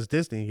Marvel has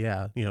Disney,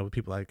 yeah.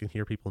 I can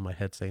hear people in my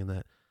head saying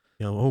that,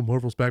 oh,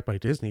 Marvel's backed by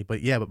Disney,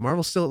 but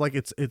Marvel's still like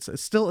it's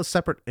still a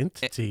separate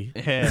entity,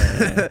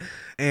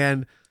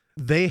 and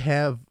they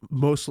have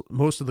most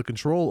of the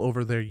control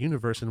over their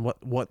universe and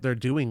what they're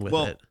doing with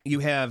it. You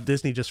have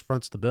Disney just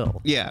fronts the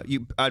bill. Yeah,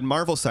 on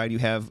Marvel side, you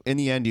have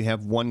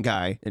one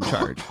guy in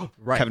charge,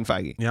 right. Kevin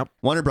Feige. Yep.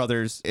 Warner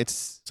Brothers,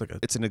 it's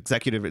an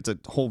executive. It's a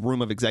whole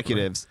room of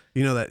executives. Right.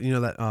 You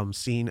know that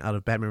scene out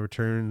of Batman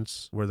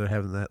Returns where they're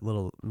having that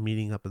little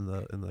meeting up in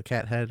the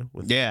cat head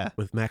with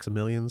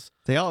Maximilians.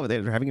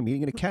 They're having a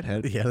meeting in a cat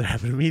head. Yeah, they're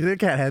having a meeting in a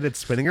cat head. It's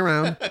spinning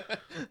around.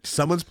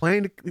 Someone's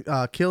planning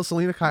to kill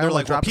Selena Kyle. They're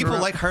like, well, people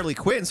like Harley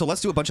Quinn, so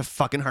let's do a bunch of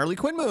fucking Harley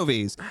Quinn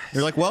movies.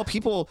 They're like, well,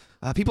 people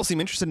seem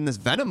interested in this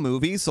Venom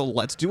movie, so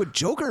let's do a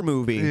Joker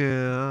movie.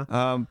 Yeah.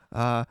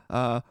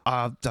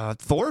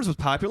 Thor's was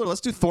popular.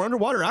 Let's do Thor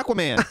Underwater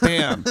Aquaman.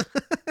 Bam.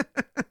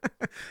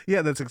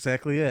 Yeah, that's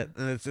exactly it.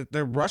 And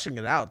they're rushing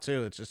it out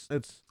too.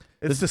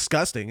 It's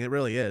disgusting. It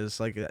really is.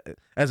 Like,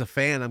 as a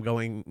fan, I'm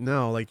going,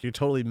 no, like, you're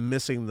totally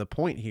missing the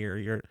point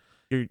here.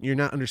 You're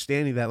not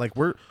understanding that. Like,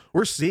 we're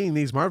seeing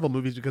these Marvel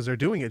movies because they're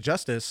doing it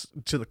justice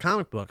to the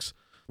comic books.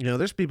 You know,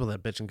 there's people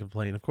that bitch and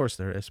complain. Of course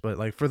there is. But,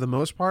 like, for the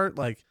most part,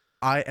 like,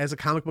 as a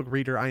comic book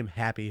reader, I'm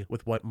happy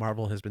with what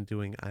Marvel has been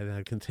doing.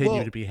 I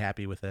continue to be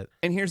happy with it.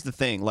 And here's the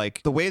thing,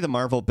 like, the way the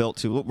Marvel built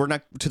to, we're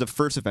not to the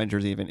first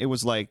Avengers even. It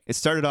was like, it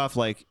started off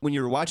like, when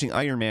you were watching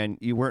Iron Man,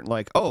 you weren't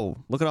like, oh,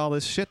 look at all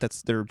this shit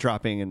they're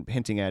dropping and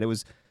hinting at. It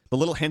was the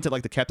little hint at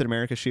like the Captain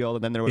America shield,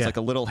 and then there was like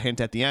a little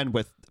hint at the end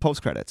with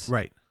post credits.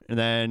 Right. And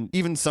then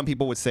even some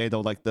people would say,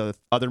 though, like the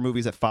other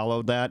movies that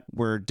followed that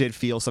did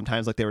feel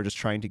sometimes like they were just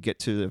trying to get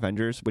to the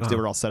Avengers, which they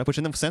were all set up, which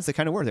in a sense they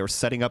kind of were. They were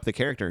setting up the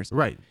characters.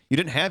 Right. You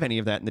didn't have any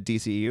of that in the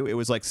DCU. It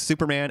was like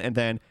Superman, and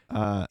then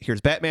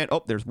here's Batman.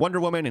 Oh, there's Wonder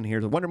Woman, and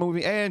here's a Wonder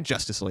movie, and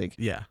Justice League.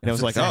 Yeah. And it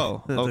was like,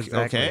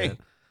 okay.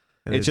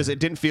 It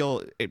didn't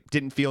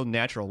feel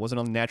natural. It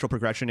wasn't a natural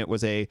progression. It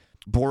was a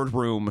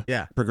boardroom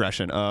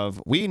progression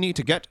of, we need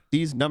to get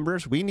these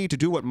numbers. We need to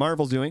do what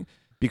Marvel's doing,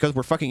 because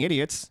we're fucking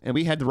idiots, and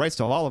we had the rights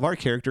to all of our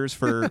characters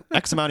for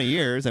X amount of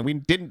years, and we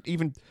didn't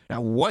even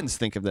not once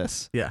think of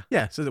this. Yeah.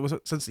 Yeah. So it was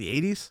since the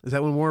 80s? Is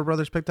that when Warner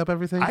Brothers picked up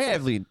everything?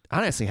 I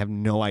honestly have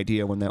no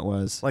idea when that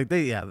was. Like,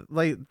 they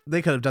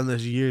could have done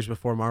this years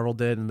before Marvel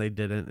did, and they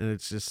didn't. And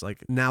it's just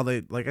like, now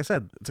like I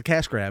said, it's a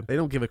cash grab. They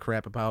don't give a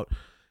crap about,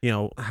 you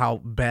know, how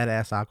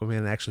badass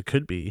Aquaman actually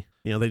could be.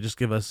 You know, they just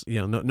give us,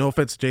 you know, no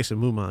offense to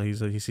Jason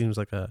Momoa. He seems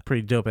like a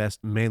pretty dope ass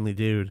manly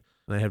dude,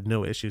 and I have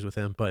no issues with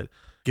him, but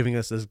giving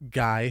us this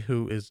guy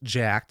who is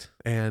jacked,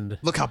 and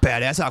look how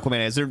badass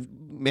Aquaman is.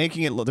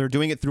 They're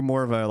doing it through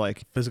more of a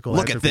like physical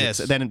look attributes.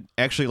 at this, than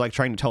actually like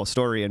trying to tell a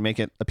story and make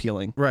it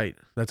appealing. Right.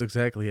 That's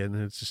exactly it.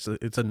 And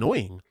it's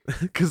annoying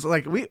because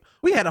like we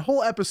had a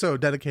whole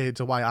episode dedicated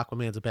to why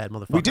Aquaman's a bad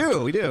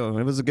motherfucker. We do.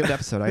 It was a good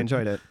episode. I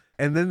enjoyed it.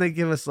 And then they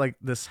give us like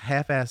this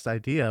half-assed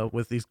idea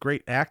with these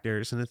great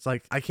actors, and it's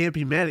like, I can't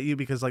be mad at you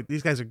because like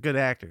these guys are good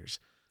actors.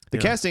 The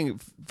casting,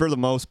 for the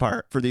most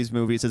part, for these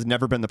movies has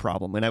never been the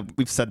problem, and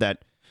we've said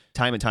that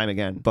time and time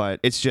again. But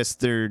it's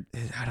just I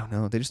don't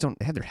know. They just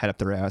don't have their head up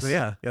their ass.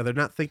 Yeah, they're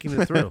not thinking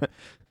it through.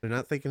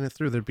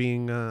 They're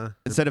being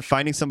instead of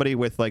finding somebody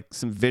with like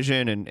some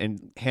vision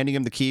and handing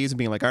him the keys and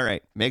being like, all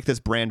right, make this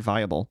brand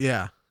viable.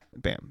 Yeah.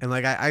 Bam. And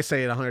like I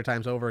say it 100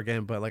 times over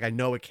again, but like I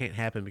know it can't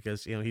happen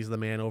because, you know, he's the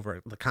man over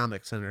at the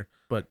Comic Center.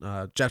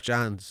 But Jeff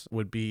Johns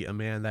would be a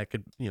man that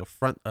could, you know,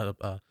 front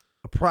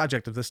a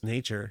project of this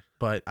nature.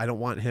 But I don't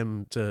want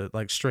him to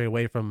like stray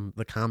away from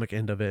the comic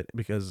end of it,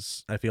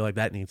 because I feel like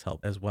that needs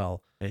help as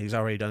well. And he's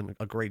already done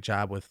a great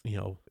job with, you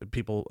know,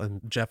 people,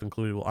 and Jeff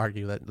included, will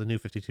argue that the New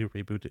 52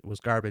 reboot was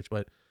garbage,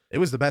 but it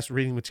was the best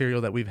reading material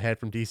that we've had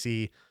from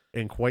DC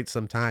in quite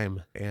some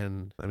time.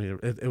 And I mean,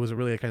 it was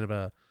really a kind of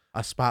a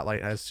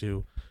spotlight as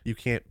to, you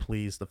can't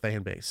please the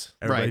fan base.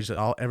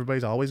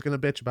 Everybody's always going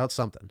to bitch about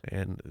something,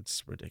 and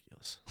it's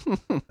ridiculous.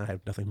 I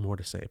have nothing more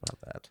to say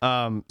about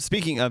that.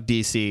 Speaking of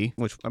DC,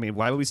 which, I mean,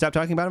 why would we stop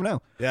talking about them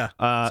now?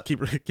 Yeah.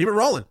 Keep it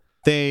rolling.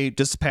 They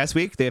just past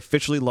week, they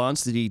officially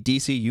launched the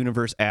DC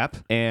Universe app,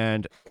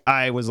 and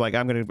I was like,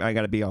 I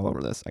got to be all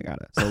over this. I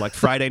got it. So like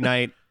Friday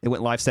night, it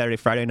went live Saturday,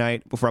 Friday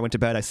night. Before I went to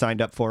bed, I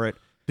signed up for it.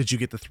 Did you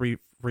get the 3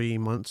 free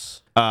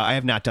months? I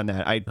have not done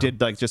that. I did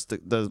like just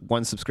the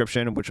one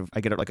subscription, which I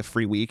get it like a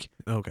free week.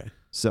 Okay.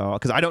 So,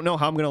 because I don't know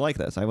how I'm going to like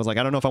this. I was like,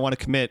 I don't know if I want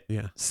to commit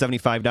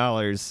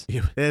 $75.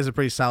 It is a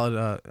pretty solid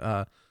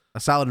a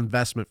solid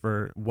investment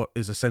for what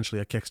is essentially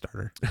a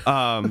Kickstarter.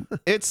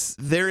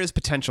 There is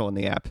potential in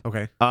the app.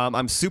 Okay.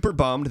 I'm super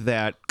bummed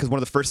that, because one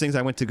of the first things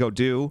I went to go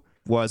do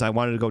was I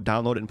wanted to go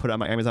download it and put it on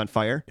my Amazon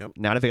Fire. Yep.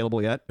 Not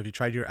available yet. Have you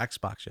tried your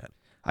Xbox yet?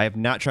 I have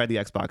not tried the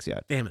Xbox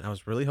yet. Damn it. I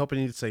was really hoping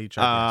you'd say you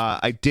tried the Xbox.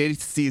 I did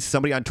see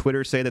somebody on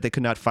Twitter say that they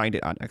could not find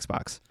it on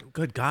Xbox.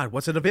 Good God.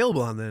 What's it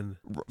available on then?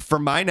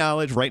 From my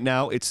knowledge, right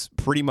now, it's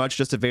pretty much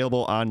just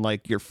available on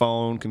like your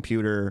phone,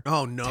 computer,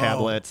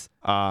 tablet.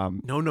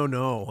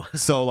 No.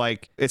 So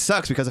like, it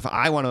sucks because if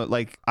I want to,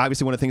 like,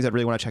 obviously one of the things I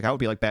really want to check out would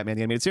be like Batman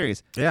the Animated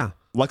Series. Yeah.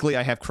 Luckily,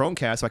 I have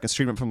Chromecast, so I can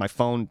stream it from my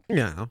phone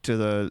to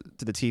the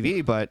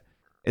TV, but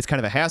it's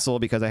kind of a hassle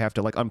because I have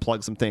to like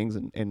unplug some things,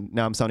 and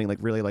now I'm sounding like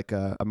really like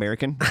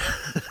American.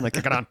 Like,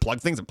 I gotta unplug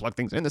things and plug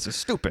things in. This is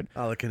stupid.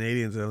 Oh, the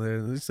Canadians out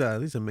there,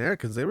 these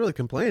Americans, they really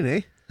complain,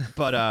 eh?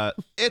 But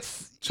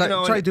it's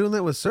try doing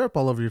that with syrup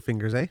all over your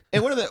fingers, eh?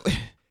 And one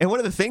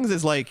of the things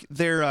is like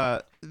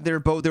they're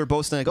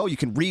boasting like, oh, you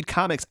can read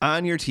comics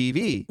on your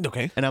TV.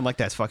 Okay. And I'm like,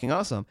 that's fucking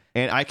awesome.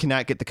 And I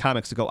cannot get the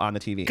comics to go on the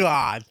TV.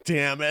 God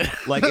damn it.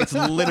 Like, it's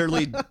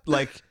literally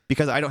like,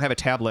 because I don't have a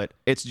tablet,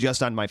 it's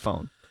just on my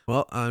phone.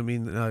 Well, I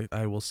mean,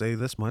 I will say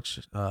this much.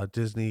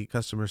 Disney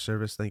customer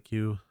service, thank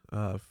you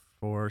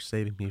for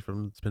saving me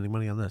from spending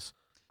money on this.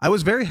 I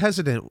was very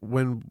hesitant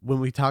when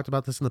we talked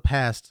about this in the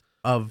past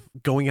of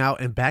going out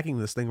and backing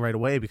this thing right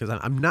away, because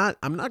I'm not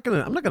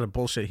gonna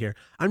bullshit here.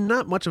 I'm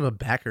not much of a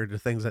backer to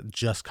things that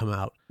just come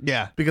out.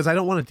 Yeah. Because I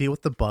don't want to deal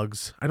with the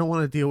bugs. I don't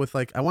want to deal with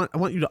like I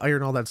want you to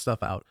iron all that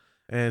stuff out.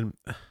 And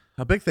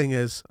a big thing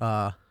is,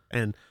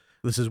 and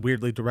this is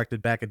weirdly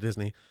directed back at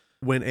Disney,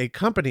 when a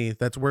company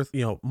that's worth,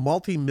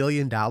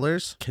 multi-million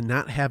dollars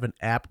cannot have an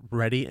app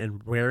ready and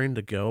raring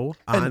to go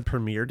on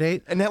premiere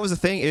date. And that was the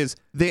thing is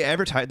the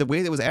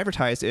way that it was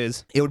advertised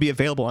is it would be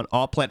available on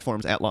all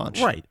platforms at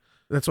launch. Right.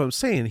 That's what I'm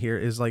saying here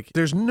is like,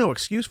 there's no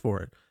excuse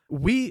for it.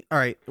 All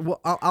right. Well,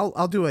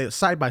 I'll do a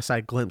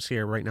side-by-side glimpse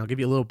here right now. Give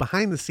you a little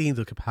behind the scenes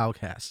of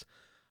Kapowcast.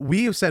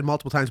 We have said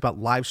multiple times about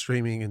live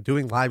streaming and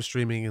doing live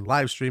streaming and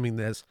live streaming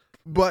this.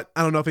 But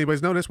I don't know if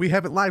anybody's noticed, we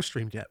haven't live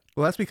streamed yet.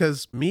 Well, that's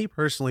because me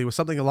personally, with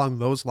something along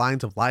those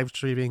lines of live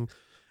streaming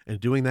and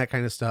doing that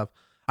kind of stuff,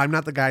 I'm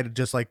not the guy to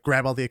just like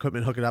grab all the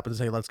equipment, hook it up and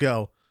say, let's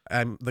go.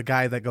 I'm the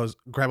guy that goes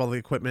grab all the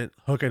equipment,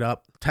 hook it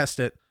up, test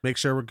it, make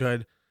sure we're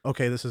good.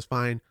 Okay, this is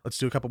fine. Let's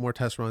do a couple more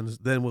test runs.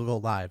 Then we'll go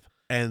live.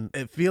 And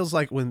it feels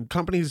like when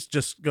companies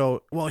just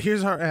go, well,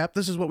 here's our app.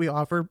 This is what we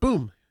offer.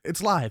 Boom.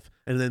 It's live.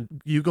 And then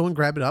you go and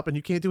grab it up and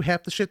you can't do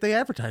half the shit they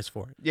advertise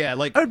for it. Yeah,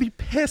 like I would be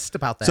pissed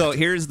about that. So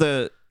here's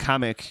the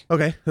comic.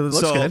 Okay, it looks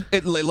good.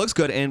 It looks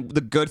good, and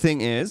the good thing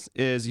is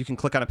you can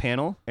click on a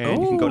panel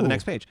and you can go to the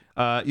next page.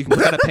 You can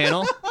click on a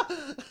panel.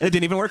 It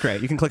didn't even work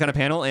right. You can click on a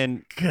panel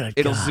and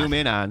it'll zoom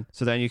in on.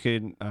 So then you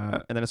can,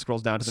 and then it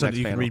scrolls down to the next panel. So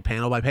you can read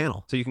panel by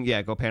panel. So you can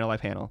go panel by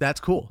panel. That's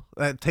cool.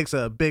 That takes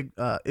a big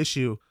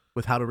issue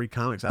with how to read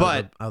comics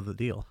out of the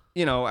deal.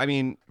 I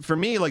mean, for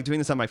me, like doing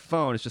this on my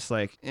phone, it's just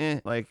like,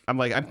 I'm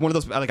one of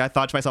those, like I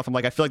thought to myself, I'm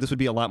like, I feel like this would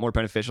be a lot more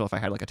beneficial if I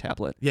had like a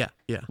tablet. Yeah.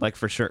 Like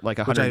for sure, like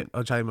which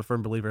I am a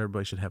firm believer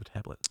everybody should have a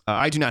tablet.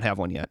 I do not have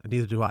one yet.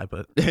 Neither do I,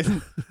 but...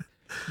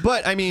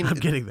 But I mean, I'm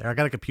getting there. I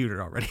got a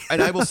computer already.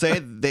 And I will say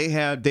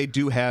they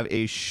do have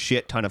a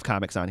shit ton of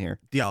comics on here.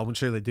 Yeah, I'm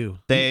sure they do.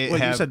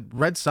 You said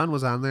Red Sun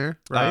was on there,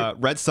 right?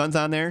 Red Sun's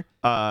on there.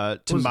 To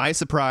my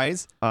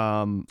surprise,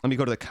 let me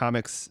go to the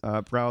comics,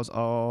 browse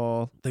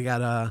all. They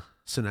got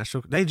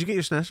Sinestro. Hey, did you get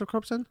your Sinestro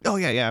Corps in? Oh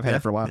yeah, I've had it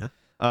for a while.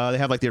 Yeah. They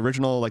have like the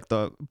original,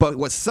 but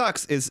what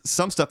sucks is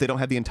some stuff they don't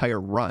have the entire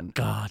run.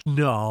 God,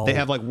 no. They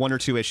have like 1 or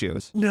 2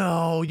 issues.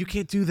 No, you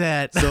can't do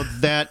that. So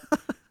that.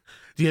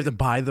 Do you have to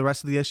buy the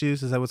rest of the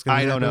issues? Is that what's going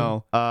to happen? I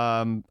don't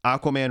know.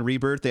 Aquaman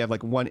Rebirth, they have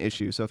like 1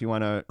 issue. So if you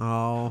want to...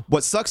 Oh.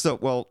 What sucks though,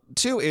 well,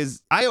 2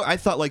 is... I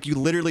thought like you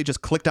literally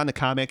just clicked on the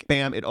comic,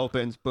 bam, it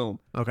opens, boom.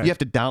 Okay. You have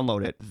to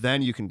download it.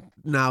 Then you can...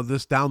 Now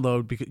this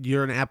download, because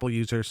you're an Apple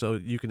user, so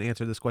you can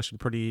answer this question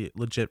pretty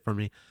legit for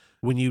me.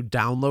 When you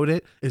download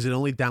it, is it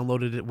only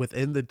downloaded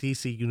within the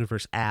DC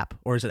Universe app,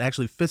 or is it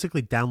actually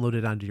physically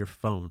downloaded onto your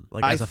phone,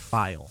 like as a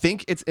file? I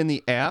think it's in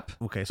the app.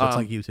 Okay, so it's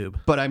like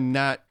YouTube. But I'm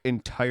not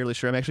entirely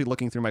sure. I'm actually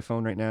looking through my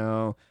phone right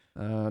now.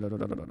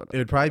 It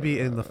would probably be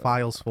in the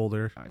files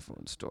folder.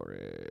 iPhone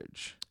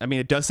storage. I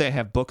mean, it does say I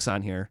have books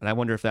on here, and I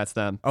wonder if that's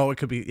them. Oh, it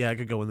could be. Yeah, it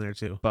could go in there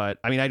too. But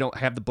I mean, I don't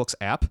have the books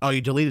app. Oh,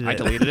 you deleted it. I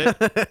deleted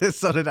it.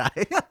 So did I.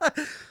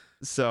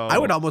 So I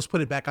would almost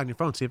put it back on your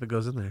phone, see if it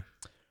goes in there.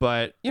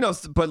 But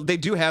but they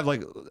do have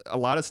like a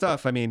lot of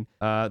stuff. I mean,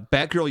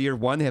 Batgirl Year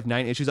 1, they have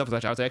 9 issues of,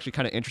 which I was actually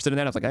kind of interested in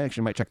that. I was like, I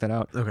actually might check that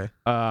out. Okay.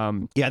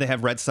 Yeah, they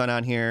have Red Sun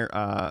on here.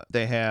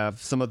 They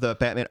have some of the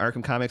Batman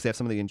Arkham comics. They have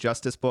some of the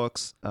Injustice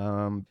books.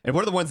 And one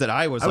of the ones that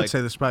I would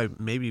say this probably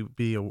maybe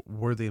be a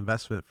worthy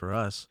investment for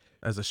us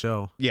as a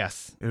show.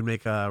 Yes. It would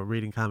make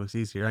reading comics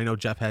easier. I know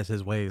Jeff has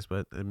his ways,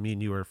 but me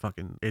and you are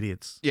fucking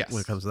idiots when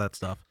it comes to that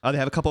stuff. They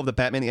have a couple of the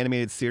Batman the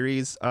Animated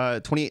Series,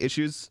 28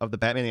 issues of the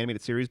Batman the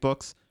Animated Series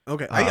books.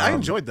 Okay, I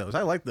enjoyed those.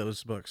 I like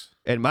those books.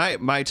 And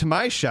to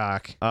my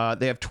shock,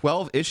 they have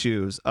 12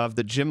 issues of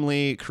the Jim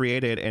Lee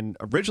created and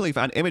originally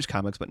on Image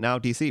Comics, but now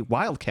DC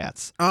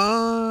Wildcats.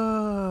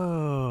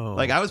 Oh,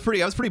 like I was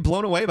pretty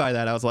blown away by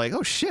that. I was like,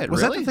 oh shit,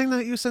 was really? that the thing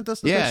that you sent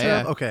us the picture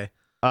of? Okay.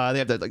 They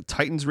have the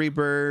Titans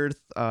Rebirth.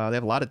 They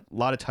have a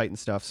lot of Titan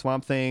stuff.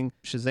 Swamp Thing,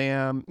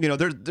 Shazam.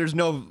 There's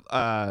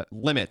no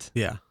limit.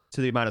 Yeah. To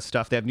the amount of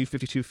stuff. They have New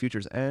 52,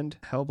 Futures End,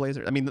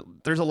 Hellblazer. I mean,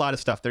 there's a lot of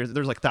stuff. There's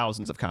like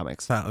thousands of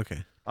comics.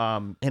 Okay.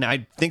 And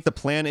I think the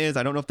plan is,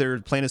 I don't know if their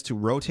plan is to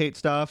rotate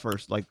stuff or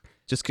like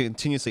just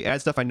continuously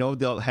add stuff. I know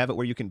they'll have it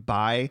where you can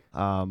buy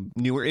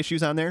newer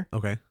issues on there.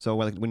 Okay. So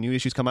when new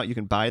issues come out, you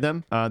can buy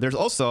them. There's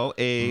also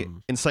a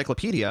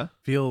encyclopedia.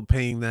 Feel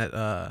paying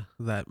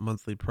that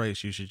monthly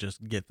price, you should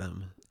just get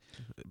them.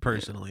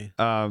 Personally,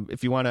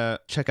 if you want to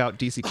check out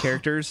DC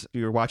characters,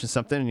 you were watching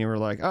something and you were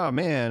like, oh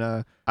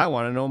man, I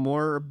want to know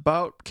more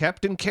about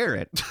Captain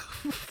Carrot.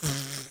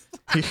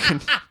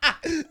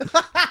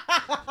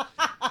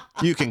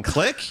 You can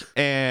click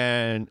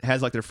and it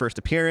has like their first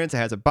appearance. It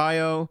has a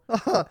bio.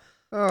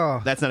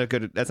 Oh, that's not a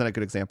good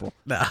example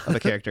of a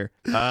character.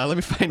 Let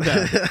me find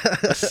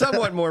a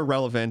somewhat more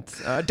relevant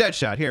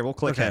Deadshot. Here, we'll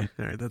click him.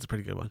 All right, that's a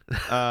pretty good one.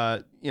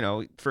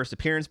 First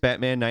appearance,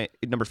 Batman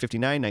number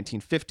 59,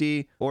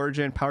 1950,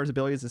 origin, powers,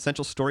 abilities,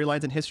 essential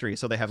storylines, and history.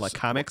 So they have like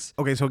comics.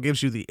 Okay, so it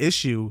gives you the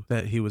issue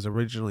that he was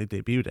originally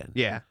debuted in.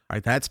 Yeah. All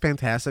right, that's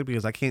fantastic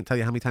because I can't tell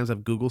you how many times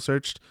I've Google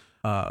searched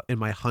in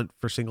my hunt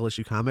for single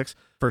issue comics,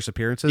 first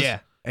appearances.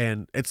 Yeah.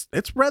 And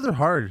it's rather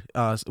hard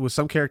with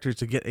some characters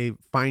to get a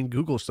fine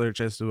Google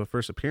search as to a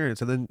first appearance,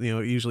 and then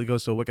it usually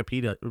goes to a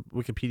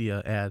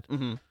Wikipedia ad,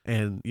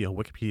 and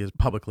Wikipedia is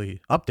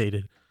publicly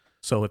updated.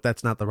 So if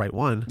that's not the right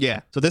one,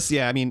 yeah. So this,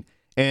 I mean,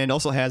 and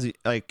also has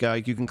like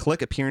you can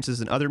click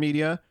appearances in other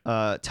media,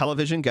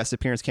 television, guest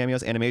appearance,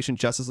 cameos, animation,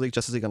 Justice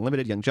League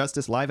Unlimited, Young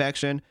Justice, live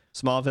action,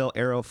 Smallville,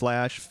 Arrow,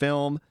 Flash,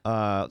 film,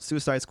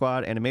 Suicide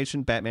Squad,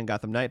 animation, Batman,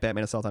 Gotham Knight,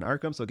 Batman Assault on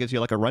Arkham. So it gives you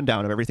like a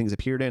rundown of everything he's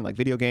appeared in, like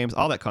video games,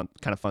 all that kind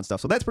of fun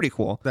stuff. So that's pretty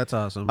cool. That's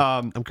awesome.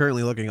 I'm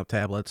currently looking up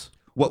tablets.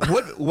 What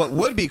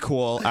would be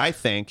cool, I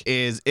think,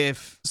 is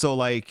if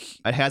like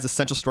it has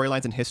essential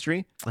storylines in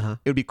history. It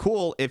would be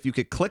cool if you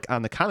could click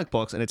on the comic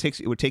books and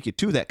it would take you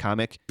to that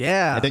comic.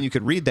 Yeah. And then you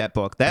could read that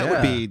book. That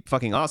would be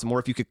fucking awesome. Or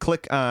if you could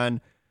click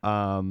on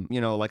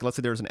like let's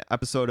say there's an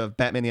episode of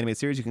Batman the Animated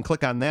Series, you can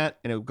click on that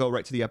and it will go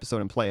right to the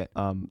episode and play it.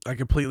 I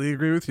completely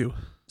agree with you.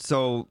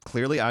 So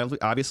clearly,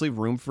 obviously,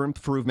 room for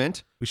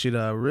improvement. We should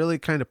really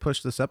kind of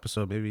push this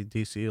episode. Maybe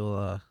DC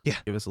will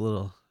give us a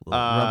little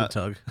rub and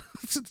tug.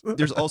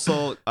 There's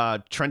also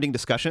trending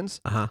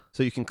discussions.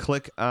 So you can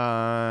click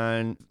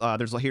on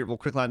we'll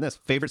click on this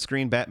favorite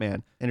screen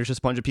Batman, and there's just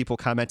a bunch of people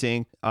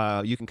commenting.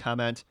 You can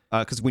comment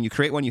because when you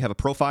create one, you have a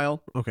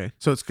profile. Okay,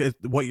 so it's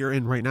what you're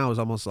in right now is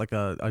almost like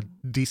a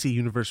DC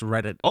Universe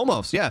Reddit.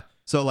 Almost, yeah.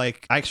 So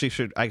like I actually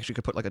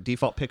could put like a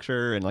default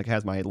picture and like it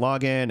has my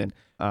login, and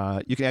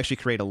you can actually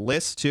create a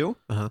list too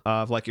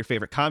of like your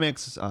favorite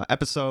comics,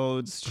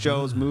 episodes,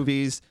 shows,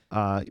 movies,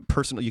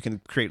 personal. You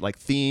can create like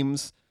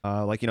themes.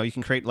 Like, you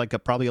can create like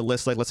probably a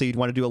list. Like, let's say you'd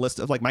want to do a list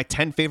of like my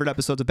 10 favorite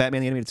episodes of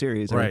Batman the Animated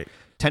Series, or right?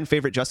 10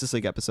 favorite Justice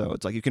League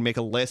episodes. Like, you can make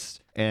a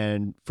list,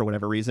 and for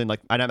whatever reason,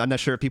 like I'm not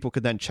sure if people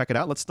could then check it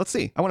out. Let's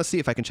see. I want to see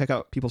if I can check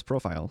out people's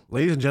profile.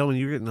 Ladies and gentlemen,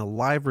 you're getting a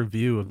live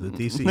review of the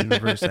DC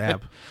Universe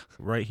app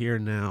right here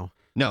now.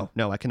 No,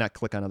 I cannot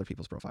click on other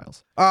people's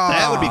profiles.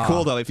 That would be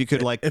cool though if you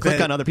could like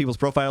click on other people's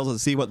profiles and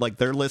see what like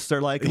their lists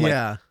are like. And,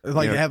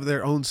 have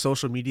their own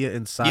social media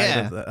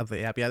inside of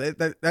the app. Yeah,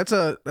 that's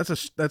a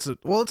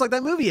well, it's like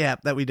that movie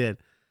app that we did.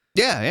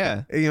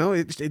 Yeah.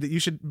 You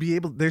should be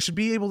able. There should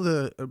be able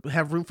to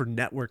have room for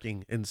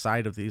networking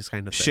inside of these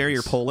kind of things. Share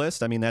your poll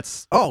list. I mean,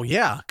 that's. Oh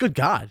yeah, good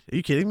God, are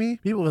you kidding me?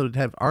 People would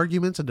have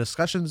arguments and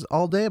discussions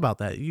all day about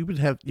that. You would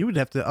have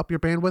to up your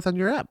bandwidth on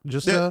your app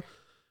just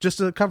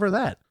to cover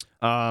that.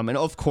 And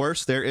of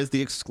course, there is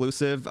the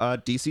exclusive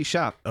DC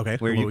shop. Okay,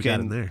 where you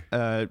can.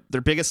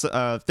 Their biggest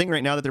thing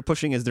right now that they're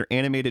pushing is their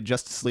animated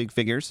Justice League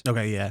figures.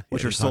 Okay, yeah,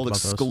 which are sold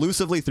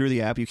exclusively through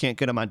the app. You can't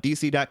get them on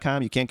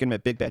DC.com. You can't get them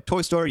at Big Bad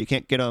Toy Store. You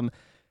can't get them.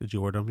 Did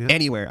you order them yet?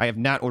 Anywhere. I have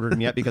not ordered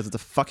them yet because it's a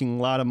fucking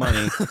lot of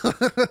money.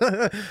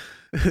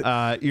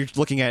 You're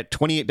looking at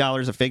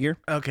 $28 a figure.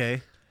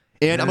 Okay.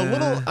 And I'm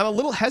a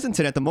little hesitant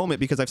at the moment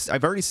because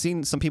I've already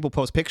seen some people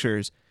post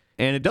pictures.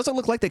 And it doesn't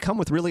look like they come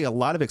with really a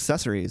lot of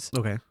accessories.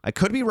 Okay. I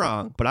could be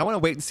wrong, but I want to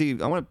wait and see.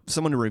 I want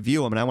someone to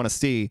review them, and I want to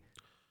see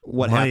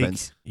what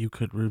happens. You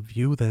could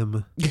review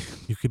them.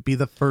 You could be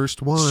the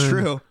first one. It's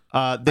true.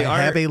 I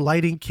have a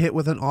lighting kit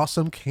with an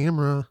awesome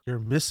camera. You're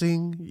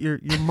missing your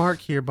mark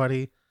here,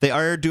 buddy. They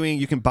are doing.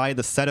 You can buy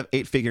the set of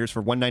 8 figures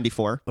for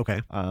 $194.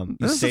 Okay. That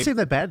doesn't seem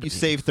that bad to me. You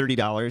save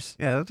 $30.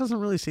 Yeah, that doesn't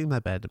really seem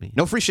that bad to me.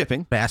 No free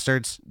shipping.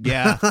 Bastards.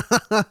 Yeah.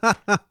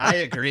 I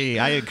agree.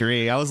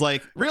 I was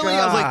like, really?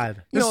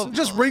 God. I was like,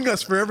 just ring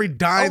us for every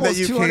dime that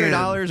you can.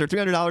 $200 or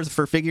 $300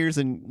 for figures,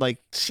 and like,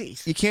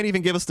 jeez, you can't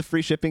even give us the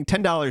free shipping.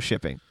 $10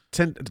 shipping.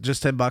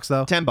 Just $10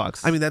 though.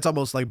 $10. I mean, that's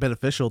almost like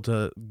beneficial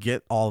to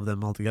get all of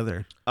them all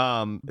together.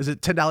 Is it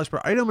 $10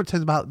 per item or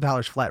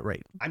 $10 flat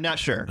rate? I'm not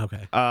sure.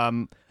 Okay.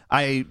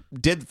 I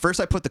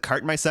put the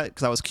cart in my set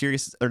because I was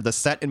curious, or the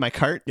set in my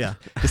cart. Yeah.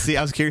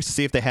 I was curious to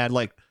see if they had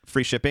like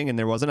free shipping, and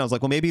there wasn't. I was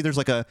like, well, maybe there's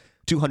like a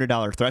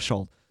 $200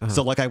 threshold.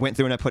 So like I went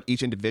through and I put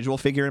each individual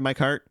figure in my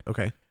cart.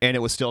 Okay. And it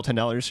was still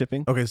 $10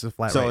 shipping. Okay, so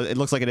flat rate. So it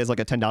looks like it is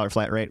like a $10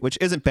 flat rate, which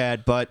isn't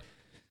bad, but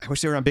I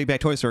wish they were on Big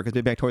Bag Toy Store because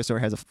Big Bag Toy Store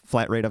has a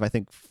flat rate of I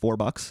think $4.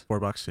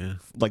 $4, yeah.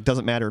 Like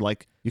doesn't matter.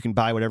 Like you can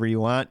buy whatever you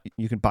want.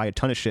 You can buy a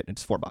ton of shit and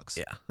it's $4.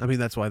 Yeah, I mean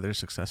that's why they're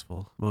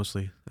successful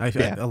mostly.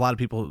 A lot of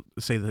people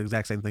say the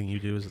exact same thing you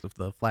do is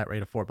the flat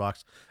rate of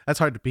 $4. That's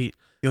hard to beat.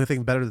 The only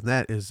thing better than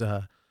that is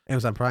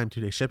Amazon Prime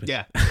 2-day shipping.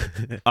 Yeah,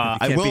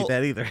 I can't beat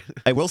that either.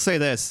 I will say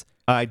this: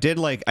 I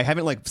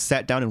haven't like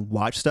sat down and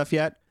watched stuff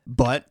yet.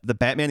 But the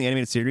Batman the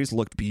Animated Series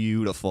looked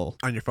beautiful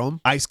on your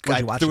phone. I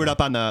threw it up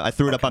on the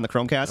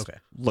Chromecast. Okay,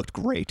 looked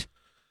great.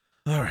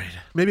 All right,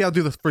 maybe I'll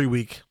do the free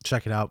week.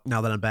 Check it out now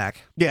that I'm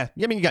back. Yeah,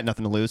 I mean you got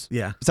nothing to lose.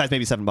 Yeah, besides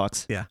maybe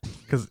 $7. Yeah,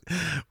 because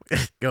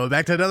going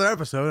back to another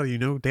episode, you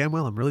know damn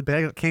well I'm really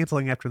bad at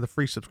canceling after the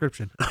free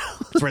subscription.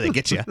 That's where they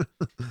get you.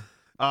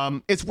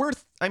 It's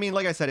worth. I mean,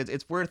 like I said,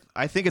 it's worth.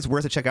 I think it's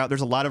worth a check out. There's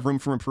a lot of room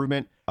for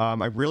improvement.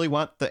 I really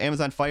want the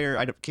Amazon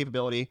Fire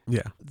capability.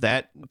 Yeah.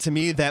 That to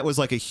me, that was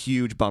like a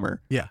huge bummer.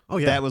 Yeah. Oh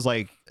yeah. That was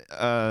like,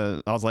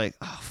 I was like,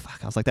 oh fuck.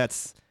 I was like,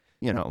 that's.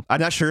 I'm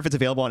not sure if it's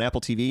available on Apple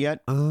TV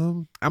yet.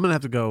 I'm gonna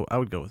have to go. I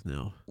would go with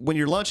no. When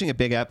you're launching a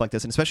big app like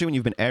this, and especially when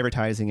you've been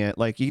advertising it,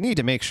 like you need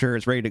to make sure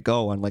it's ready to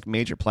go on like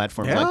major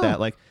platforms like that.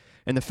 Like.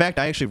 And the fact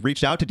I actually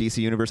reached out to DC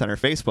Universe on our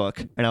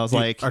Facebook, and I was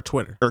like, or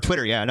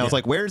Twitter, yeah. And I was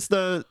like, "Where's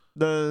the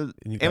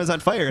Amazon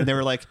Fire?" And they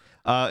were like,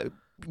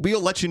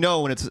 we'll let you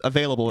know when it's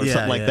available or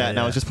something like that. And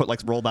I was just put like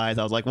rolled eyes.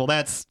 I was like, well,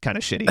 that's kind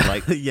of shitty.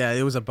 Like, yeah,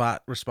 it was a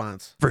bot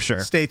response for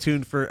sure. Stay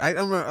tuned for.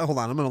 Hold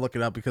on, I'm gonna look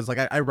it up because like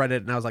I read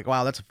it and I was like,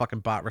 wow, that's a fucking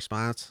bot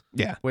response.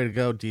 Yeah, way to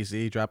go,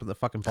 DC, dropping the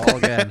fucking ball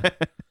again.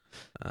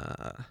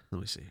 Let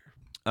me see here.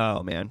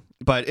 Oh man,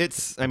 but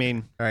it's. I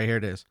mean, all right, here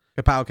it is.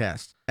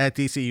 Kapowcast at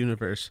DC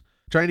Universe.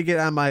 Trying to get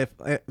on my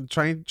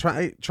trying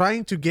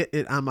to get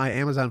it on my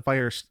Amazon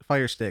Fire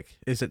Stick.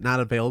 Is it not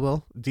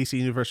available? DC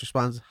Universe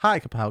responds, "Hi,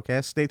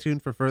 Kapowcast. Stay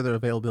tuned for further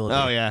availability."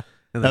 Oh yeah.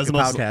 And that was the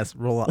podcast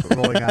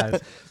rolling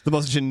eyes. The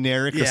most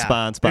generic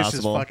response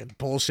possible. It's just fucking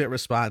bullshit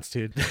response,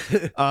 dude.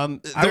 I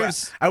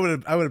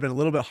would have been a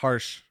little bit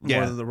harsh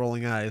more than the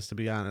rolling eyes, to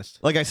be honest.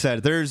 Like I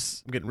said, I'm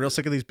getting real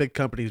sick of these big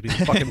companies being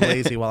fucking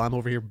lazy while I'm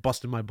over here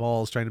busting my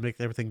balls trying to make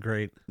everything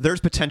great. There's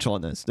potential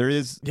in this. There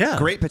is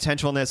great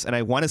potential in this, and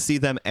I want to see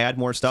them add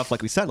more stuff.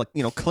 Like we said, like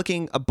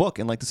clicking a book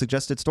and like the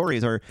suggested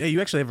stories, or you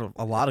actually have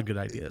a lot of good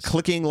ideas.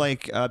 Clicking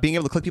like being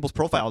able to click people's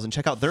profiles and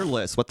check out their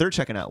lists, what they're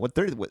checking out,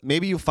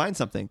 maybe you find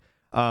something.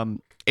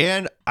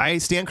 And I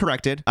stand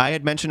corrected. I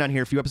had mentioned on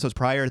here a few episodes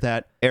prior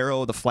that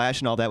Arrow, The Flash,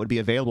 and all that would be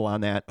available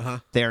on that.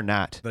 They're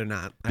not. They're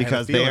not.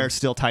 Because they are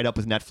still tied up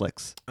with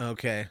Netflix.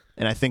 Okay.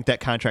 And I think that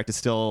contract is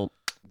still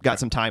got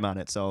some time on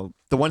it. So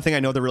the one thing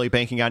I know they're really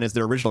banking on is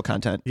their original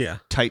content. Yeah.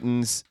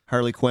 Titans,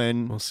 Harley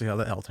Quinn. We'll see how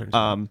that all turns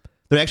out.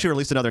 They actually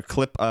released another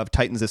clip of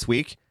Titans this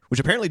week, which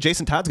apparently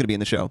Jason Todd's going to be in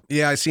the show.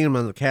 Yeah, I seen him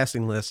on the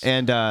casting list.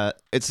 And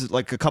it's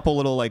like a couple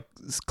little like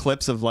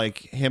clips of like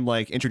him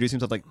like introducing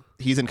himself, like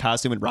he's in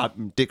costume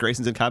and Dick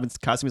Grayson's in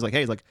costume. He's like, hey,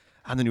 he's like,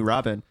 I'm the new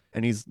Robin.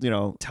 And he's,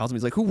 tells him,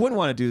 he's like, who wouldn't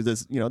want to do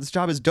this? This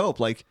job is dope.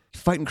 Like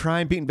fighting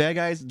crime, beating bad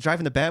guys,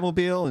 driving the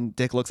Batmobile. And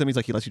Dick looks at him, he's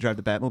like, he lets you drive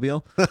the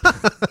Batmobile.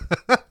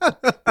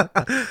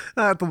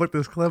 I have to look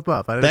this clip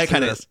up. That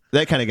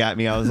kind of got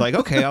me. I was like,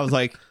 okay.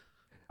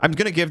 I'm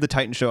gonna give the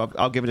Titan show.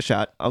 I'll give it a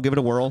shot. I'll give it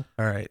a whirl.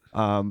 All right.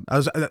 I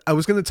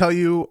was gonna tell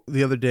you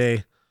the other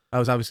day. I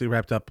was obviously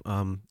wrapped up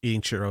eating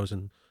churros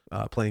and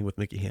playing with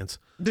Mickey hands.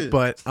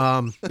 But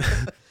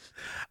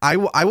I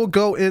will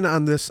go in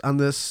on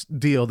this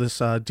deal, this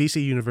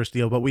DC Universe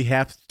deal. But we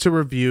have to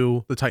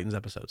review the Titans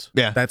episodes.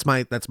 Yeah, that's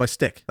my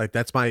stick. Like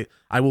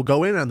I will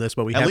go in on this,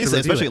 but we have to review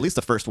especially at least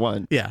the first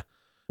one. Yeah,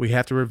 we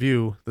have to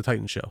review the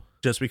Titan show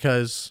just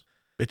because.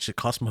 It should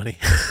cost money.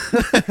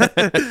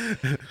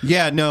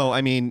 Yeah, no,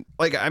 I mean,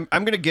 like I'm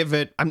gonna give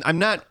it. I'm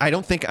not. I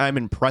don't think I'm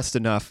impressed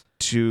enough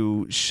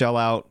to shell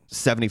out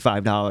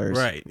 $75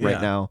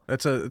 right now.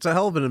 It's a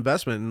hell of an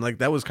investment, and like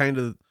that was kind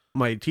of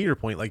my teeter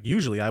point. Like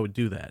usually I would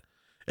do that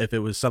if it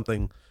was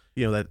something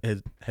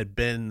that had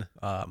been.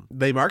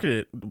 They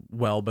marketed it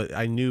well, but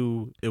I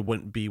knew it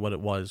wouldn't be what it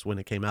was when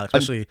it came out.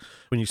 Especially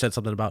when you said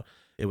something about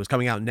it was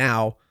coming out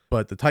now.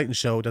 But the Titan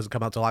show doesn't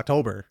come out till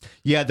October.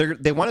 Yeah,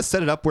 they want to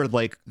set it up where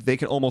like they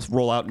can almost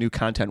roll out new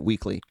content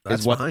weekly.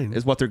 That's fine.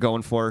 Is what they're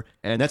going for,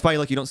 and that's why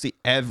like you don't see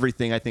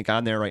everything I think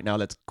on there right now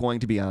that's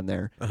going to be on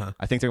there.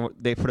 I think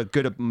they put a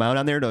good amount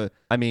on there to.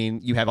 I mean,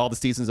 you have all the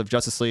seasons of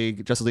Justice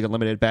League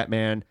Unlimited,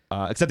 Batman,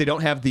 except they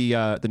don't have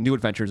the new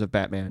adventures of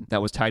Batman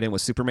that was tied in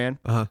with Superman.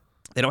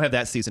 They don't have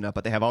that season up,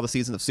 but they have all the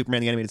seasons of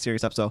Superman the Animated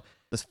Series up. So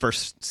the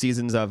first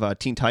seasons of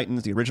Teen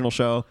Titans, the original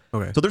show.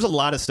 Okay. So there's a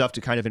lot of stuff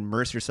to kind of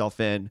immerse yourself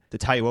in to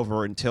tie you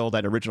over until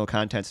that original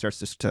content starts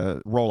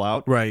to roll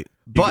out. Right.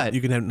 But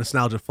you can have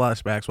nostalgia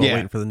flashbacks while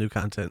waiting for the new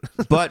content.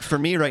 But for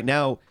me right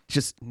now,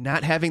 just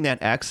not having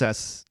that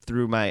access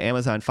through my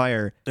Amazon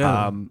Fire,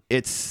 I'm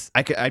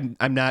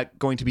not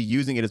going to be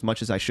using it as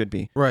much as I should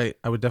be. Right.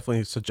 I would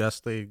definitely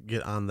suggest they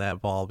get on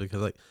that ball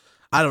because like.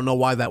 I don't know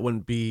why that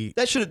wouldn't be.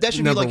 That should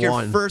be like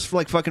your first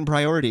like fucking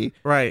priority.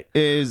 Right.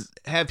 Is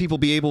have people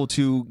be able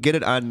to get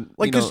it on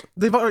like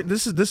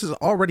this is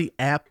already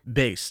app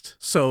based,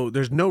 so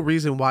there's no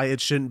reason why it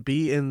shouldn't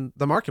be in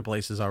the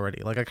marketplaces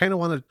already. Like I kind of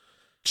want to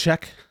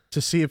check to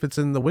see if it's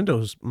in the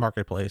Windows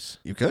marketplace.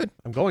 You could.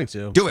 I'm going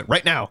to do it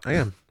right now. I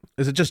am.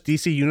 Is it just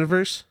DC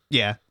Universe?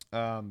 Yeah.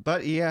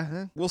 But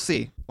yeah, we'll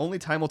see. Only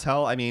time will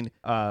tell. I mean,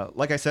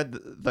 like I said,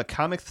 the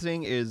comic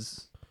thing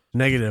is.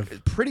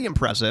 Negative. Pretty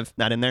impressive.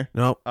 Not in there.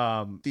 Nope.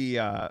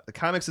 The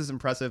comics is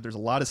impressive. There's a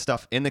lot of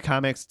stuff in the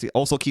comics to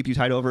also keep you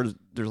tied over.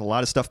 There's a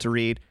lot of stuff to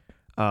read.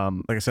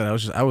 Like I said,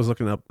 I was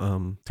looking up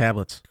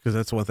tablets because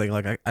that's one thing.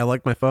 Like I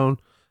like my phone,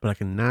 but I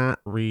cannot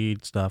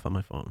read stuff on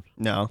my phone.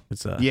 No.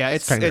 It's yeah.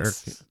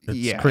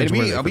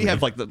 We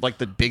have like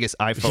the biggest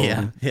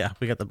iPhone. Yeah.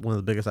 We got one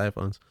of the biggest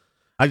iPhones.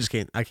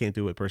 I can't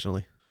do it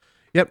personally.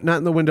 Yep, not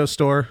in the Windows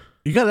Store.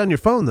 You got it on your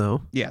phone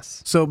though.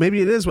 Yes. So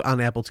maybe it is on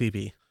Apple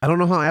TV. I don't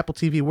know how Apple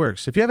TV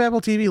works. If you have Apple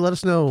TV, let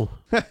us know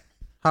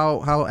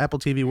how Apple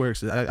TV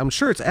works. I'm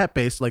sure it's app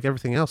based like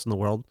everything else in the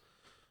world,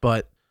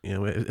 but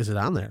is it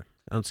on there?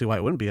 I don't see why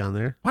it wouldn't be on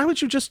there. Why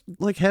would you just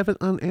like have it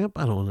on app?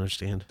 I don't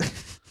understand.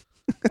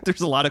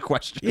 There's a lot of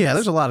questions. Yeah,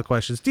 there's a lot of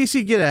questions.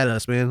 DC, get at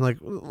us, man. Like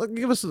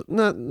give us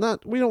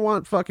not. We don't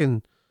want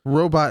fucking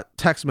robot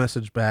text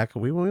message back.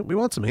 We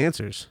want some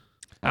answers.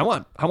 I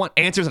want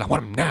answers and I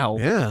want them now.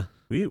 Yeah.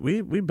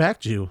 we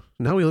backed you.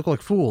 Now we look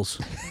like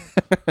fools.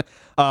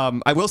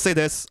 I will say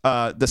this: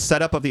 the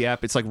setup of the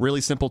app, it's like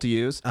really simple to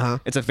use.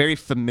 It's a very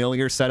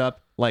familiar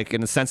setup, like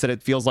in the sense that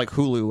it feels like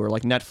Hulu or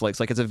like Netflix.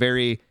 Like it's a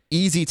very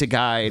easy to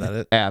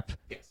guide app.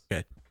 Yes.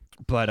 Okay.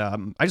 But I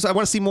want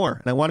to see more,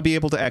 and I want to be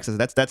able to access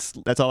it.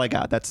 That's all I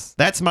got.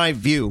 That's my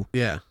view.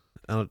 Yeah.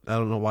 I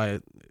don't know why.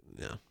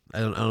 I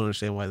don't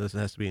understand why this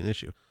has to be an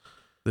issue.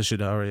 This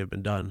should already have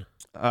been done.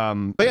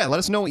 But yeah, let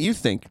us know what you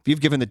think. If you've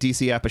given the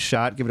DC app a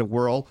shot, give it a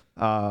whirl.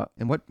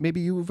 And what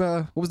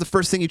was the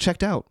first thing you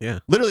checked out? Yeah.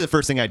 Literally the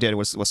first thing I did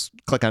was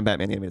click on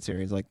Batman the Animated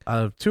Series. Like,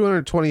 out of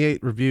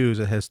 228 reviews,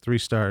 it has 3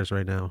 stars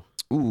right now.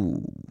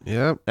 ooh.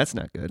 Yep. That's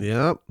not good.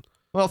 Yep.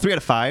 Well, 3 out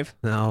of 5.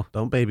 No,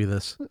 don't baby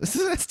this.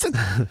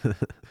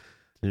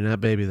 Do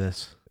not baby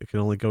this. It can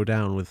only go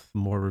down with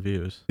more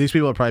reviews. These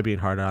people are probably being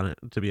hard on it,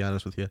 to be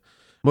honest with you.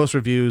 Most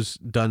reviews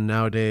done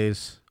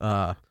nowadays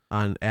on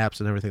apps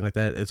and everything like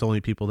that, it's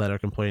only people that are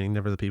complaining,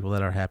 never the people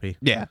that are happy.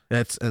 Yeah.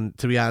 And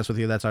to be honest with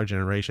you, that's our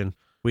generation.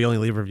 We only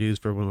leave reviews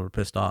for when we're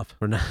pissed off.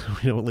 We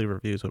don't leave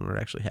reviews when we're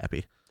actually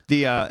happy.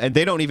 And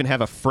they don't even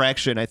have a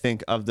fraction, I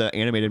think, of the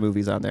animated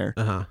movies on there.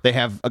 They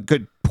have a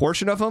good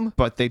portion of them,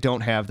 but they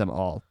don't have them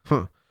all.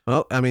 Huh.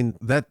 Well, I mean,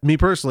 me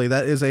personally,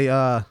 that is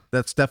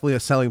that's definitely a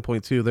selling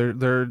point too.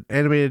 Their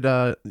animated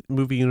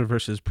movie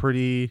universe is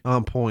pretty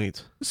on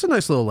point. It's a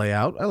nice little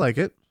layout. I like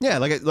it. Yeah,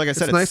 like I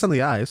said, it's nice on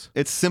the eyes.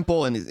 It's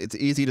simple and it's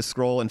easy to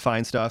scroll and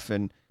find stuff,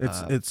 and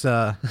it's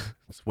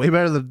way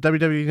better than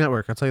WWE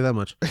Network. I'll tell you that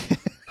much.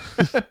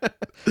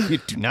 You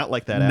do not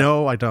like that app.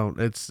 No, I don't.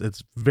 It's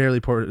very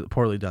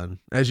poorly done.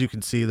 As you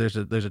can see, there's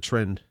a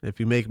trend.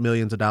 If you make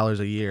millions of dollars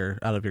a year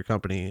out of your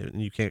company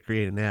and you can't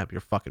create an app, you're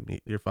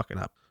fucking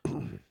up.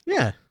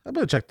 Yeah, I'm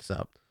gonna check this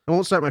out. I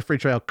won't start my free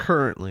trial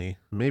currently.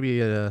 Maybe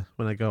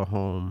when I go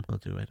home, I'll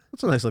do it.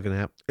 It's a nice looking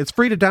app. It's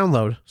free to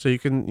download, so you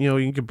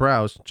can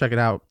browse, check it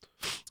out,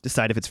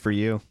 decide if it's for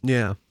you.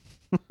 Yeah.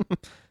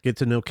 Get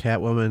to know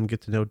Catwoman,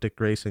 get to know Dick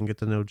Grayson, get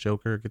to know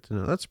Joker,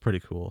 that's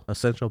pretty cool.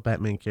 Essential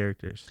Batman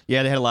characters.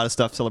 Yeah, they had a lot of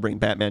stuff celebrating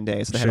Batman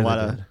Day. So they had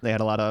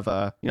a lot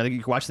of you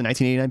can watch the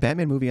 1989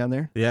 Batman movie on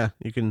there. Yeah,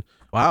 you can.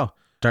 Wow.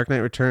 Dark Knight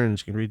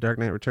Returns. You can read Dark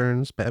Knight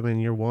Returns, Batman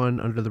Year One,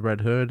 Under the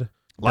Red Hood.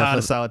 A lot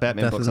of solid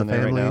Batman books on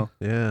there right now.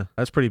 Yeah,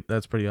 that's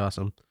pretty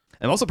awesome.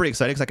 I'm also pretty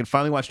excited because I can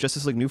finally watch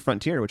Justice League New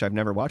Frontier, which I've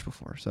never watched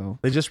before. So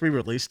they just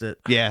re-released it.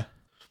 Yeah.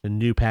 In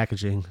new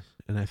packaging.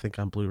 And I think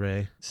on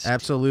Blu-ray.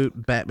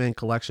 Absolute Batman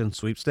Collection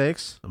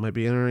Sweepstakes. I might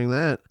be entering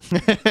that.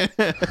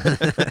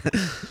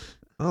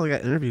 Oh, they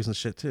got interviews and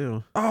shit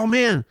too. Oh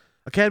man,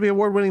 Academy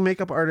Award-winning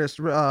makeup artist,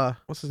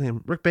 what's his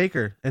name? Rick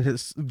Baker, and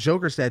his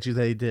Joker statue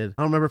that he did.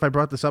 I don't remember if I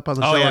brought this up on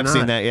the show. Oh yeah, I've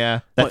seen that. Yeah,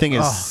 that thing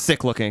is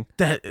sick looking.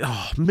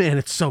 Oh man,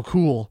 it's so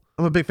cool.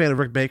 I'm a big fan of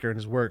Rick Baker and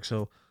his work,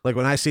 so like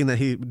when I seen that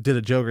he did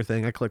a Joker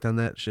thing, I clicked on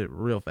that shit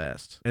real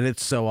fast, and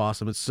it's so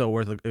awesome. It's so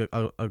worth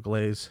a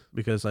glaze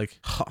because like,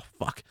 oh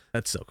fuck,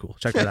 that's so cool.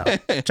 Check that out.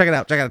 Check it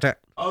out.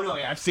 Oh no,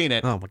 yeah, I've seen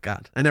it. Oh my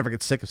god, I never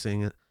get sick of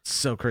seeing it. It's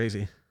so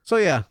crazy. So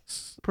yeah,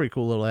 it's a pretty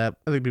cool little app.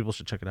 I think people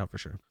should check it out for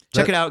sure.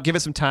 Check it out. Give it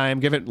some time.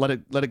 Let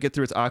it get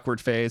through its awkward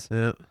phase.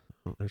 Yeah.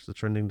 Well, there's the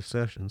trending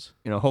discussions.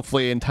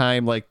 Hopefully in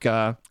time, like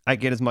I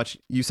get as much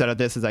use out of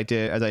this as I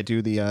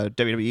do the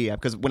WWE app.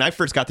 Because when I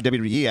first got the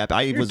WWE app,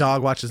 Your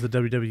dog watches the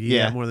WWE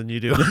app more than you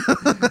do.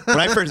 when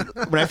I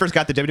first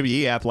got the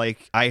WWE app,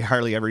 like I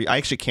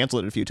actually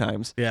canceled it a few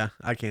times. Yeah,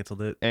 I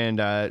canceled it. And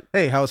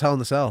hey, how was Hell in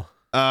the Cell?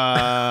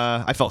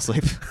 I fell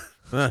asleep.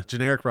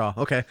 Generic Raw.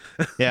 Okay.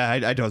 Yeah,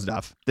 I dozed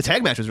off. The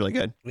tag match was really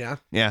good. Yeah.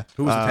 Yeah.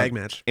 Who was the tag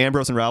match?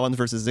 Ambrose and Rollins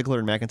versus Ziggler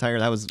and McIntyre.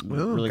 That was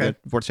really good.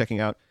 Worth checking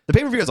out. The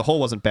pay-per-view as a whole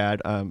wasn't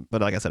bad,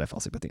 but like I said, I fell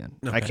asleep at the end.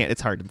 Okay. I can't.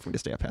 It's hard for me to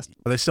stay up past.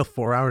 Are they still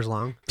 4 hours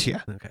long?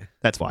 Yeah. Okay.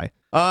 That's why.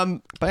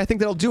 But I think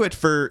that'll do it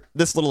for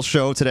this little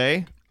show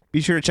today. Be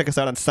sure to check us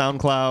out on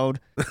SoundCloud,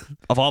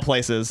 of all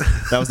places.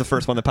 That was the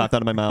first one that popped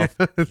out of my mouth.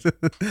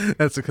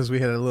 That's because we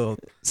had a little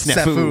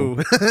snafu.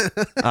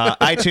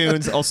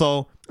 iTunes,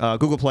 also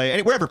Google Play,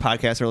 wherever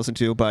podcasts are listened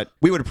to. But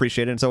we would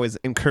appreciate it. And it's always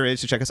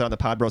encouraged to check us out on the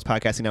Pod Bros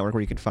Podcasting Network,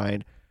 where you can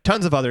find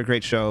tons of other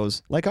great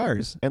shows like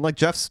ours and like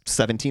Jeff's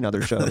 17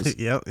 other shows.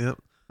 Yep.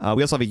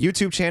 We also have a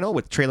YouTube channel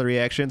with trailer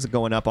reactions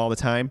going up all the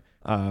time.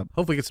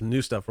 Hopefully get some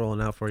new stuff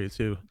rolling out for you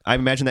too. I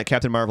imagine that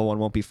Captain Marvel one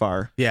won't be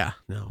far. Yeah,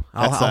 no.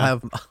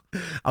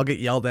 I'll get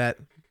yelled at.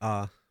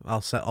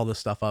 I'll set all this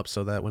stuff up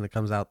so that when it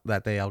comes out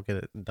that day, I'll get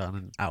it done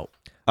and out.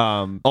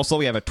 Also,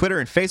 we have a Twitter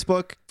and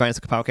Facebook. Find us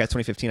at Kapowcast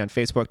 2015 on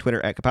Facebook,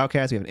 Twitter at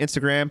Kapowcast. We have an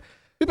Instagram.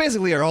 We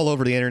basically are all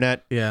over the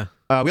internet. Yeah.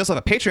 We also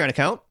have a Patreon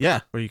account. Yeah,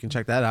 where you can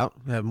check that out.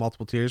 We have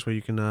multiple tiers where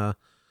you can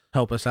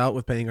help us out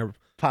with paying our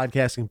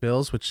podcasting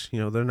bills, which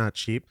they're not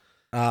cheap.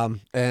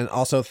 And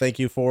also thank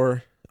you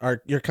for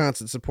your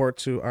constant support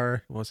to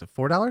our, what was it,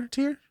 $4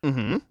 tier?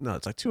 Mm-hmm. No,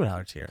 it's like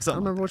 $2 tier. I don't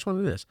remember which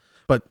one it is.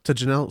 But to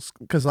Janelle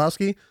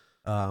Kozlowski,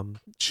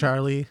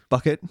 Charlie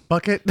Bucket. we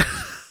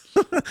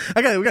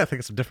gotta think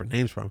of some different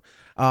names for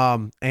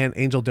him. And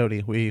Angel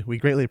Doty, we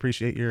greatly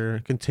appreciate your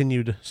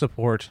continued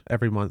support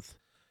every month.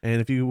 And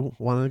if you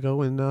want to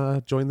go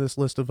and join this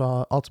list of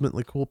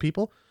ultimately cool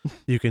people,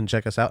 you can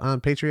check us out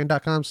on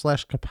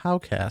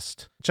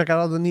patreon.com/kapowcast. Check out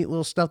all the neat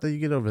little stuff that you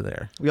get over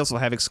there. We also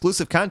have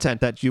exclusive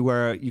content that you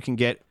can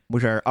get,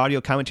 which are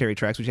audio commentary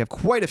tracks, which you have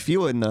quite a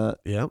few in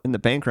the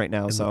bank right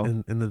now.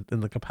 In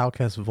the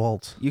Kapowcast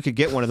vault. You could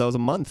get one of those a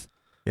month.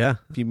 Yeah.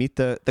 If you meet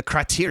the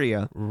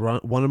criteria.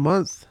 One a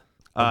month.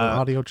 An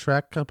audio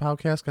track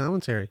podcast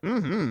commentary.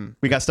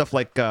 We got stuff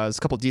like there's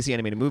a couple DC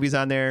animated movies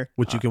on there,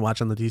 which you can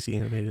watch on the DC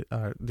animated.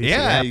 DC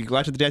app. You can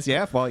watch it the DC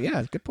app. Well,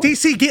 yeah, good point.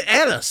 DC, get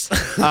at us.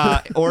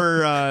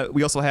 Or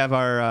we also have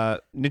our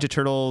Ninja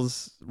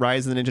Turtles,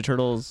 Rise of the Ninja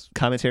Turtles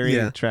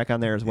commentary track on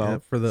there as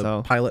well for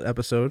the pilot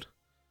episode.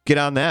 Get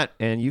on that,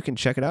 and you can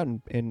check it out,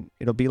 and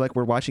it'll be like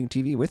we're watching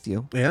TV with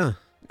you. Yeah,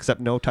 except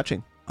no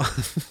touching.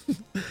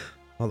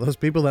 All those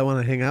people that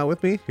want to hang out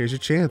with me, here's your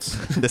chance.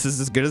 This is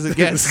as good as it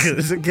gets. As good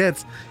as it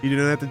gets. You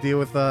don't have to deal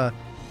with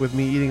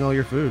me eating all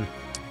your food.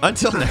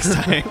 Until next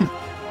time,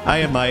 I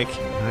am Mike.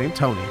 I am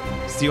Tony.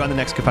 See you on the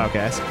next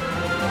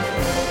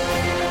Kapowcast.